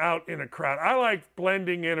standing out in a crowd. I like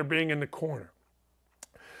blending in or being in the corner.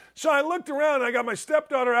 So I looked around. I got my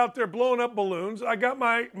stepdaughter out there blowing up balloons. I got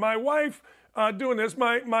my wife doing this.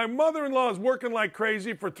 My mother-in-law is working like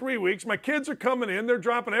crazy for 3 weeks. My kids are coming in. They're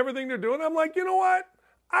dropping everything they're doing. I'm like, you know what?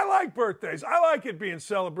 I like birthdays. I like it being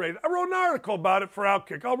celebrated. I wrote an article about it for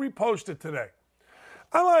Outkick. I'll repost it today.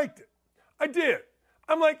 I liked it. I did.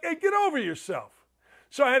 I'm like, hey, get over yourself.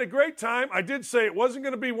 So I had a great time. I did say it wasn't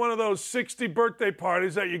going to be one of those 60 birthday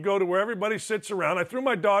parties that you go to where everybody sits around. I threw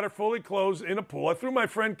my daughter fully clothed in a pool. I threw my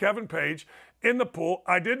friend Kevin Page in the pool.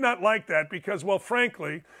 I did not like that because, well,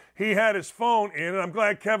 frankly, he had his phone in, and I'm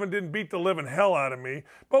glad Kevin didn't beat the living hell out of me.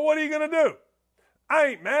 But what are you going to do? I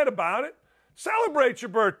ain't mad about it. Celebrate your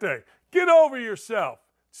birthday. Get over yourself.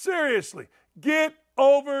 Seriously, get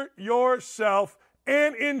over yourself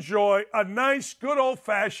and enjoy a nice, good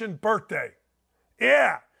old-fashioned birthday.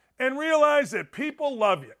 Yeah, and realize that people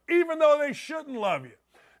love you, even though they shouldn't love you.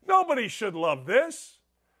 Nobody should love this.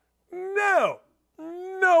 No,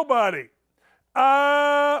 nobody.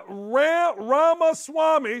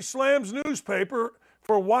 Ramaswamy slams newspaper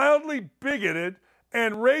for wildly bigoted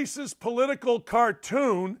and racist political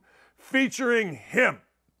cartoon featuring him.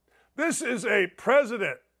 This is a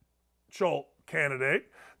presidential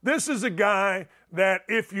candidate. This is a guy that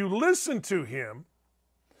if you listen to him,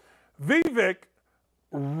 Vivek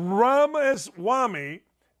Ramaswamy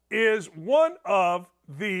is one of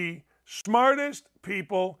the smartest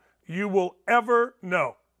people you will ever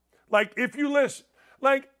know. Like, if you listen,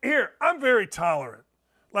 like, here, I'm very tolerant.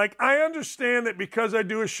 Like, I understand that because I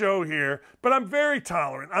do a show here, but I'm very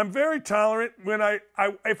tolerant. I'm very tolerant when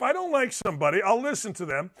if I don't like somebody, I'll listen to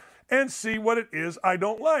them and see what it is I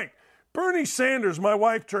don't like. Bernie Sanders, my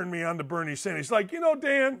wife turned me on to Bernie Sanders. He's like,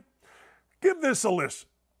 Dan, give this a listen.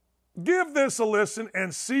 Give this a listen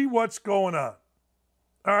and see what's going on.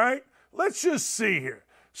 All right? Let's just see here.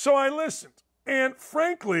 So I listened. And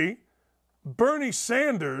frankly, Bernie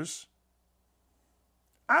Sanders,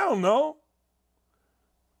 I don't know.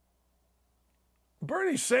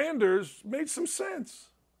 Bernie Sanders made some sense.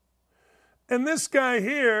 And this guy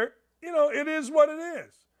here, it is what it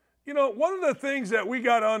is. One of the things that we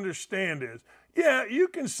got to understand is, yeah, you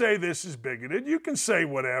can say this is bigoted. You can say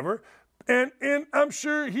whatever. And I'm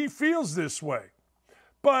sure he feels this way.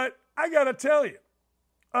 But I got to tell you,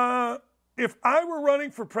 if I were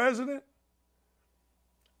running for president,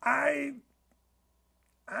 I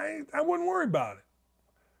wouldn't worry about it.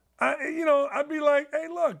 I'd be like, hey,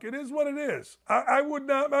 look, it is what it is. I would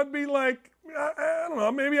not, I'd be like, I don't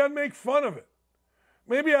know, maybe I'd make fun of it.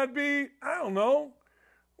 Maybe I'd be, I don't know.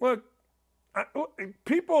 Look,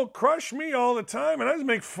 people crush me all the time and I just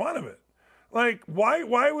make fun of it. Like,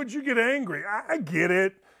 why would you get angry? I get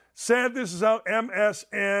it. Sad this is how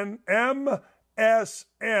MSM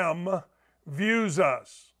views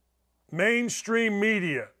us. Mainstream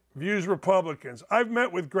media views Republicans. I've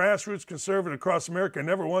met with grassroots conservatives across America and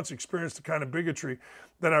never once experienced the kind of bigotry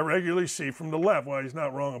that I regularly see from the left. Well, he's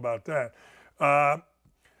not wrong about that. Are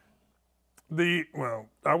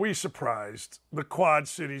we surprised? The Quad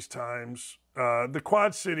Cities Times. The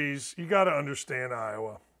Quad Cities, you got to understand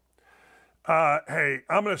Iowa. Hey,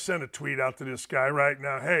 I'm going to send a tweet out to this guy right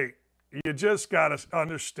now. Hey, you just got to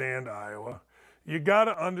understand Iowa. You got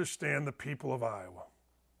to understand the people of Iowa.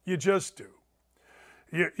 You just do.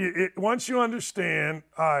 Once you understand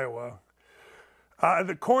Iowa,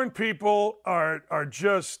 the corn people are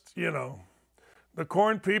just, the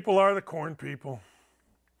corn people are the corn people.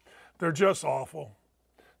 They're just awful.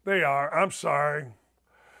 They are. I'm sorry.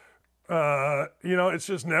 It's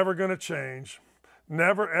just never going to change.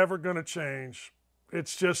 Never, ever going to change.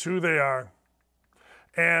 It's just who they are.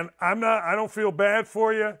 And I don't feel bad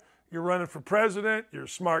for you. You're running for president. You're a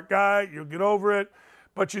smart guy. You'll get over it.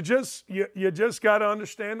 But you just got to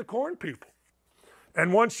understand the corn people.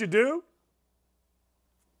 And once you do,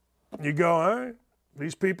 you go, all right,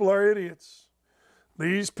 these people are idiots.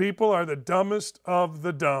 These people are the dumbest of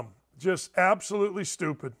the dumb. Just absolutely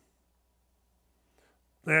stupid.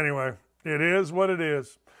 Anyway, it is what it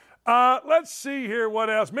is. Let's see here what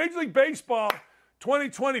else. Major League Baseball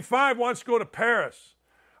 2025 wants to go to Paris.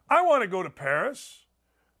 I want to go to Paris.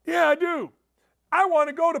 Yeah, I do. I want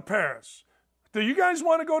to go to Paris. Do you guys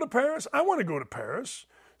want to go to Paris? I want to go to Paris.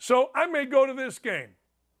 So I may go to this game.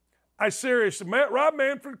 I seriously, Rob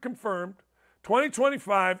Manfred confirmed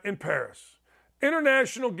 2025 in Paris.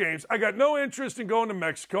 International games. I got no interest in going to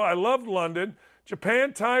Mexico. I loved London.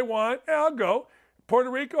 Japan, Taiwan, I'll go. Puerto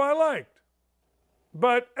Rico, I liked.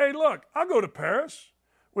 But, hey, look, I'll go to Paris.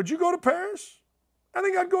 Would you go to Paris? I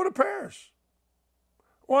think I'd go to Paris.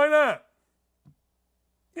 Why not?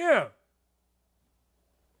 Yeah.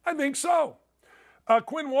 I think so.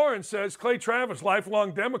 Quinn Warren says, Clay Travis,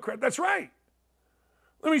 lifelong Democrat. That's right.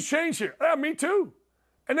 Let me change here. Yeah, me too.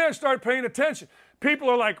 And then I started paying attention. People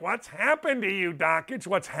are like, what's happened to you, Dockage?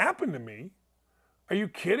 What's happened to me? Are you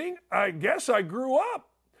kidding? I guess I grew up.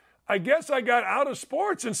 I guess I got out of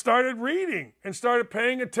sports and started reading and started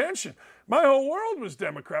paying attention. My whole world was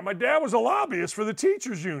Democrat. My dad was a lobbyist for the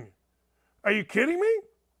teachers union. Are you kidding me?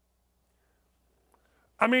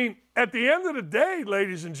 I mean, at the end of the day,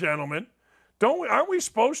 ladies and gentlemen, aren't we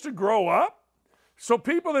supposed to grow up? So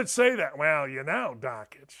people that say that, well,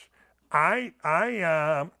 Dockage, I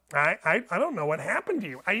don't know what happened to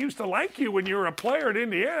you. I used to like you when you were a player at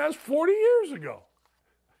Indiana. That was 40 years ago.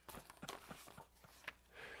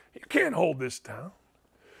 You can't hold this down.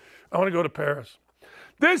 I want to go to Paris.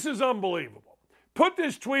 This is unbelievable. Put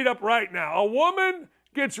this tweet up right now. A woman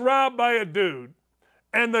gets robbed by a dude,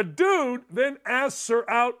 and the dude then asks her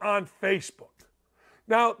out on Facebook.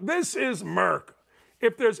 Now, this is America.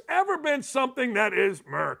 If there's ever been something that is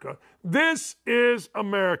America, this is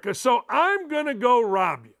America. So I'm going to go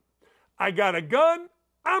rob you. I got a gun.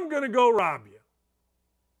 I'm going to go rob you.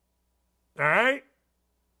 All right?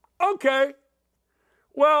 Okay.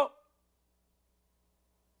 Well,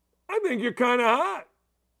 I think you're kind of hot.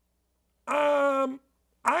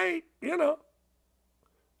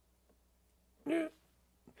 Yeah.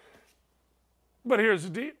 But here's the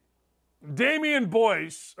deal. Damian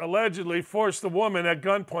Boyce allegedly forced the woman at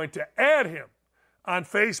gunpoint to add him on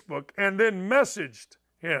Facebook and then messaged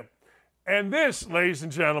him. And this, ladies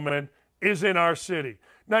and gentlemen, is in our city.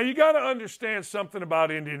 Now, you got to understand something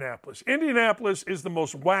about Indianapolis. Indianapolis is the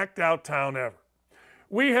most whacked out town ever.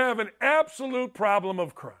 We have an absolute problem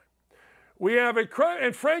of crime. We have a crime,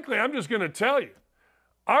 and frankly, I'm just going to tell you,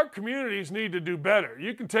 our communities need to do better.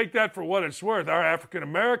 You can take that for what it's worth. Our African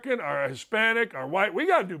American, our Hispanic, our white, we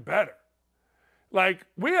got to do better. Like,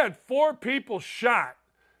 we had 4 people shot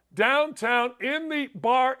downtown in the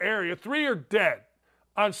bar area. 3 are dead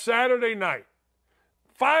on Saturday night.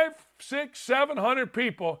 500, 600, 700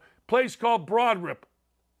 people, place called Broad Ripple.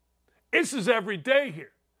 This is every day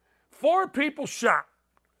here. 4 people shot.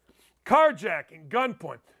 Carjacking,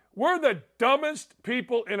 gunpoint. We're the dumbest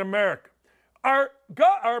people in America. Our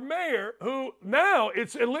mayor, who now,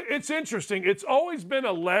 it's interesting, it's always been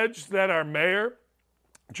alleged that our mayor,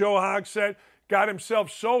 Joe Hogsett, got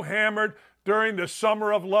himself so hammered during the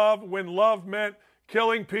summer of love, when love meant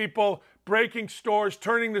killing people, breaking stores,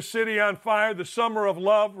 turning the city on fire, the summer of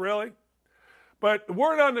love, really? But the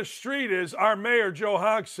word on the street is our mayor, Joe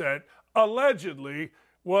Hogsett, allegedly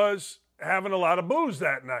was having a lot of booze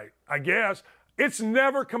that night, I guess. It's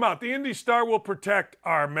never come out. The Indy Star will protect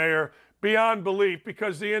our mayor beyond belief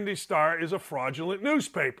because the Indy Star is a fraudulent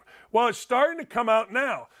newspaper. Well, it's starting to come out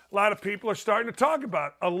now. A lot of people are starting to talk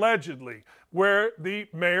about, allegedly, where the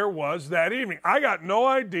mayor was that evening. I got no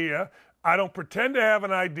idea. I don't pretend to have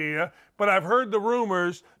an idea, but I've heard the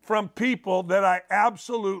rumors from people that I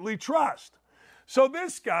absolutely trust. So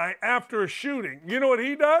this guy, after a shooting, you know what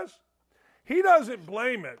he does? He doesn't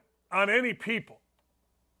blame it on any people.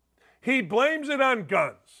 He blames it on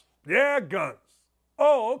guns. Yeah, guns.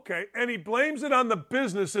 Oh, okay. And he blames it on the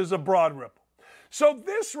businesses of Broad Ripple. So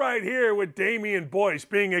this right here with Damian Boyce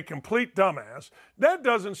being a complete dumbass, that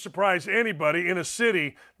doesn't surprise anybody in a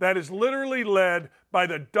city that is literally led by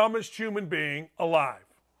the dumbest human being alive.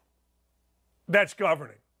 That's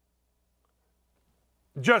governing.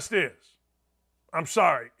 Just is. I'm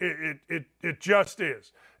sorry. It just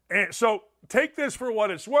is. And so take this for what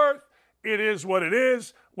it's worth. It is what it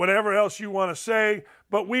is, whatever else you want to say.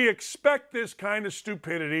 But we expect this kind of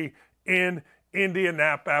stupidity in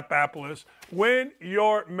Indianapolis when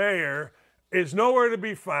your mayor is nowhere to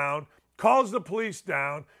be found, calls the police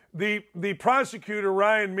down. The prosecutor,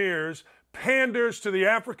 Ryann Mears, panders to the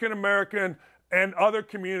African American and other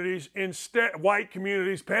communities, instead white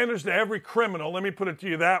communities, panders to every criminal, let me put it to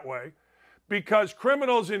you that way, because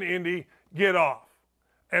criminals in Indy get off.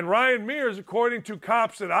 And Ryann Mears, according to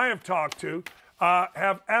cops that I have talked to,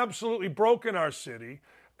 have absolutely broken our city,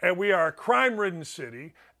 and we are a crime-ridden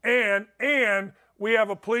city, and we have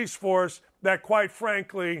a police force that, quite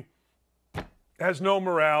frankly, has no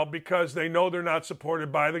morale because they know they're not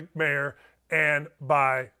supported by the mayor and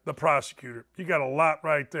by the prosecutor. You got a lot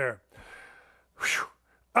right there.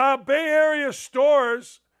 Bay Area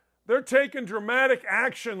stores, they're taking dramatic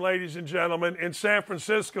action, ladies and gentlemen, in San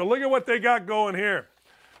Francisco. Look at what they got going here.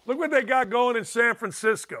 Look what they got going in San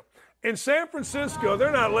Francisco. In San Francisco,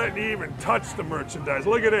 they're not letting you even touch the merchandise.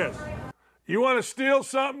 Look at this. You want to steal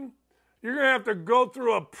something? You're going to have to go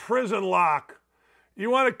through a prison lock. You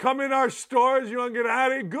want to come in our stores? You want to get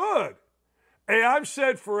out of here? Good. Hey, I've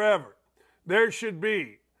said forever, there should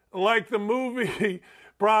be, like the movie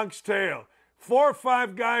Bronx Tale, 4 or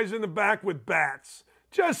 5 guys in the back with bats,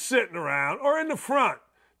 just sitting around, or in the front,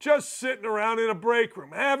 just sitting around in a break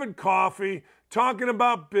room, having coffee, talking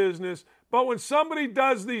about business. But when somebody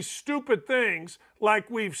does these stupid things, like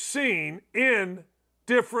we've seen in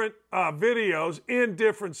different videos in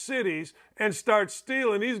different cities, and start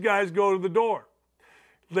stealing, these guys go to the door.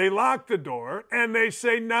 They lock the door, and they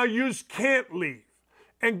say, now you can't leave.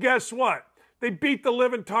 And guess what? They beat the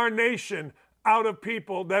living tarnation out of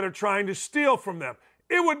people that are trying to steal from them.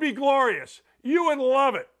 It would be glorious. You would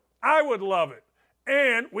love it. I would love it.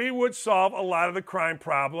 And we would solve a lot of the crime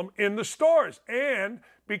problem in the stores. And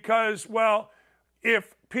because, well,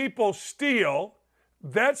 if people steal,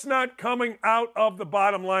 that's not coming out of the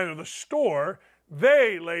bottom line of the store.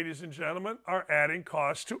 They, ladies and gentlemen, are adding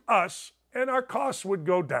costs to us, and our costs would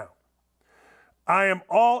go down. I am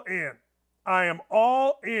all in. I am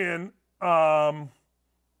all in,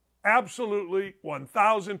 absolutely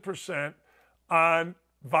 1,000% on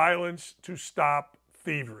violence to stop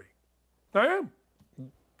thievery. I am.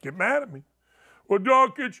 Get mad at me. Well,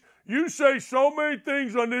 Dawkins, you say so many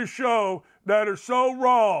things on this show that are so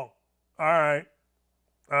wrong. All right.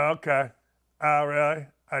 Okay. Oh, really?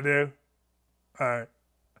 I do? All right.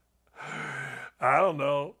 I don't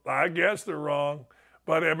know. I guess they're wrong.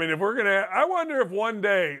 But I mean, if we're gonna, I wonder if one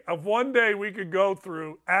day we could go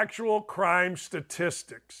through actual crime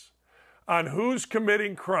statistics on who's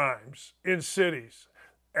committing crimes in cities.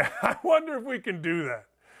 I wonder if we can do that.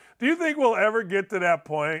 Do you think we'll ever get to that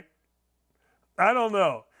point? I don't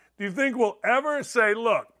know. Do you think we'll ever say,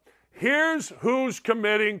 look, here's who's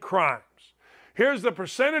committing crimes. Here's the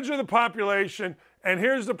percentage of the population, and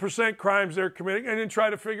here's the percent crimes they're committing, and then try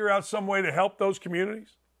to figure out some way to help those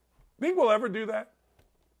communities? Think we'll ever do that?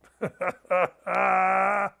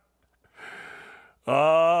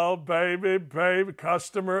 Oh, baby,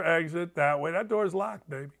 customer exit that way. That door's locked,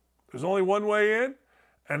 baby. There's only one way in,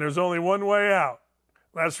 and there's only one way out.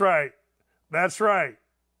 That's right. That's right.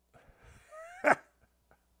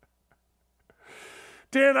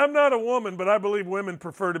 Dan, I'm not a woman, but I believe women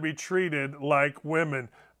prefer to be treated like women.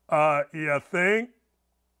 You think?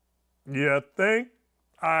 You think?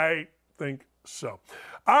 I think so.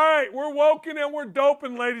 All right, we're woken and we're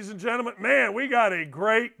doping, ladies and gentlemen. Man, we got a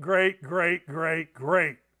great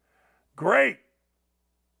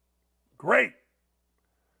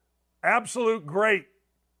absolute great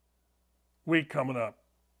week coming up.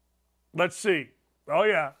 Let's see. Oh,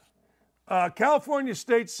 yeah. California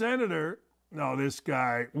State Senator, this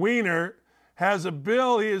guy, Weiner, has a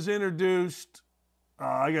bill he has introduced.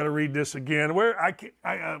 I got to read this again. Where I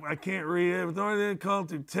can't read it. Authority called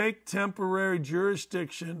to take temporary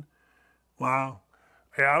jurisdiction. Wow.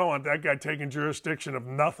 Yeah, I don't want that guy taking jurisdiction of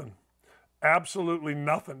nothing. Absolutely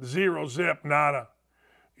nothing. Zero, zip, nada.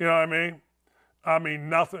 You know what I mean? I mean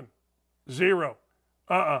nothing. Zero.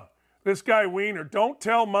 This guy Weiner, don't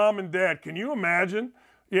tell mom and dad. Can you imagine?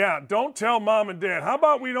 Yeah, don't tell mom and dad. How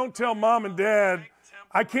about we don't tell mom and dad?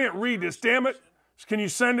 I can't read this. Damn it. Can you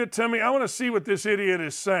send it to me? I want to see what this idiot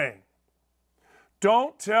is saying.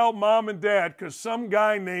 Don't tell mom and dad because some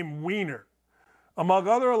guy named Weiner, among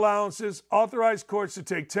other allowances, authorized courts to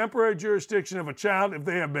take temporary jurisdiction of a child if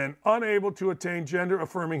they have been unable to attain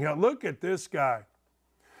gender-affirming health. Look at this guy.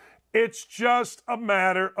 It's just a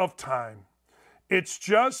matter of time. It's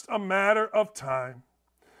just a matter of time.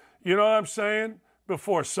 You know what I'm saying?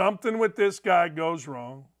 Before something with this guy goes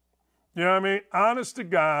wrong. You know what I mean? Honest to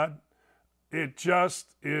God, it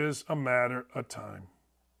just is a matter of time.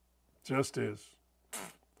 Just is.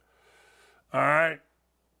 All right.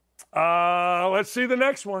 Let's see the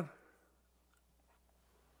next one.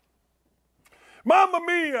 Mamma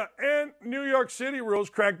Mia! And New York City rules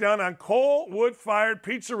crack down on coal, wood-fired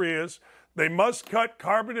pizzerias. They must cut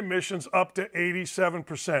carbon emissions up to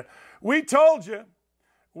 87%. We told you.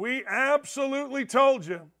 We absolutely told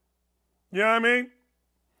you. You know what I mean?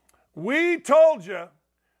 We told you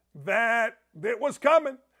that it was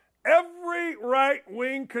coming. Every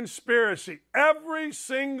right-wing conspiracy, every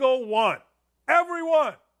single one, every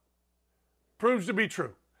one, proves to be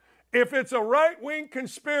true. If it's a right-wing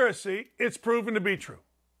conspiracy, it's proven to be true.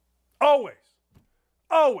 Always.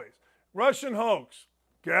 Always. Russian hoax.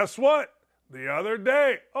 Guess what? The other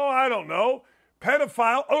day, I don't know,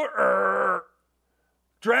 pedophile,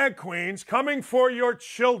 drag queens coming for your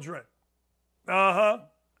children.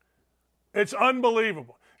 It's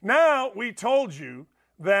unbelievable. Now, we told you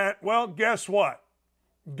that, well, guess what?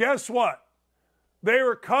 Guess what? They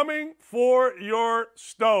were coming for your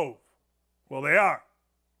stove. Well, they are.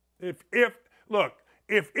 If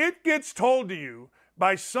it gets told to you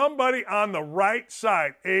by somebody on the right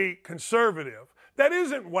side, a conservative, that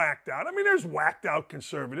isn't whacked out. I mean, there's whacked out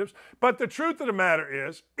conservatives, but the truth of the matter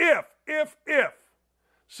is, if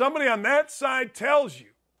somebody on that side tells you,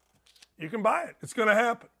 you can buy it. It's going to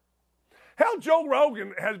happen. Hell, Joe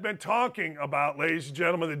Rogan has been talking about, ladies and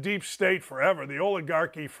gentlemen, the deep state forever, the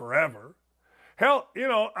oligarchy forever. Hell,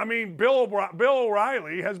 Bill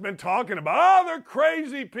O'Reilly has been talking about, they're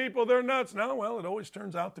crazy people, they're nuts. No, well, it always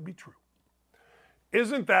turns out to be true.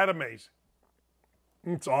 Isn't that amazing?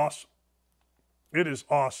 It's awesome. It is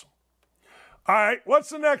awesome. All right, what's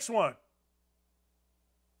the next one?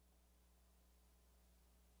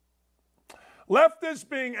 Leftists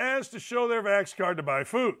being asked to show their Vax card to buy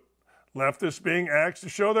food. Leftists being asked to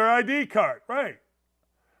show their ID card.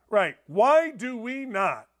 Right. Why do we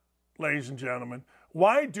not, ladies and gentlemen,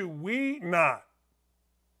 why do we not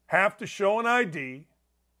have to show an ID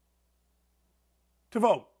to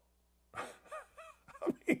vote?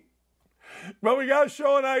 But we got to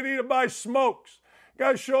show an ID to buy smokes.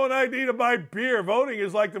 Got to show an ID to buy beer. Voting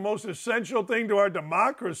is like the most essential thing to our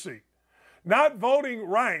democracy. Not voting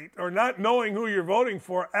right or not knowing who you're voting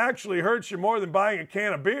for actually hurts you more than buying a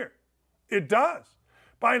can of beer. It does.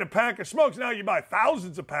 Buying a pack of smokes, now you buy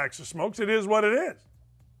thousands of packs of smokes. It is what it is.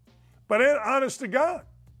 But honest to God,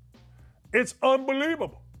 it's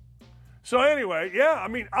unbelievable. So anyway, yeah, I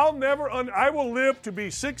mean, I will live to be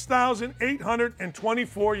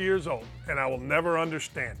 6,824 years old, and I will never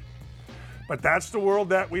understand it. But that's the world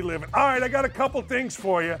that we live in. All right, I got a couple things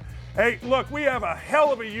for you. Hey, look, we have a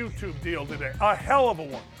hell of a YouTube deal today. A hell of a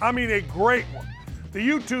one. I mean, a great one. The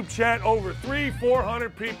YouTube chat, over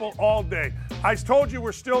 300-400 people all day. I told you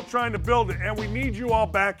we're still trying to build it, and we need you all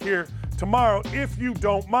back here tomorrow if you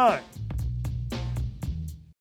don't mind.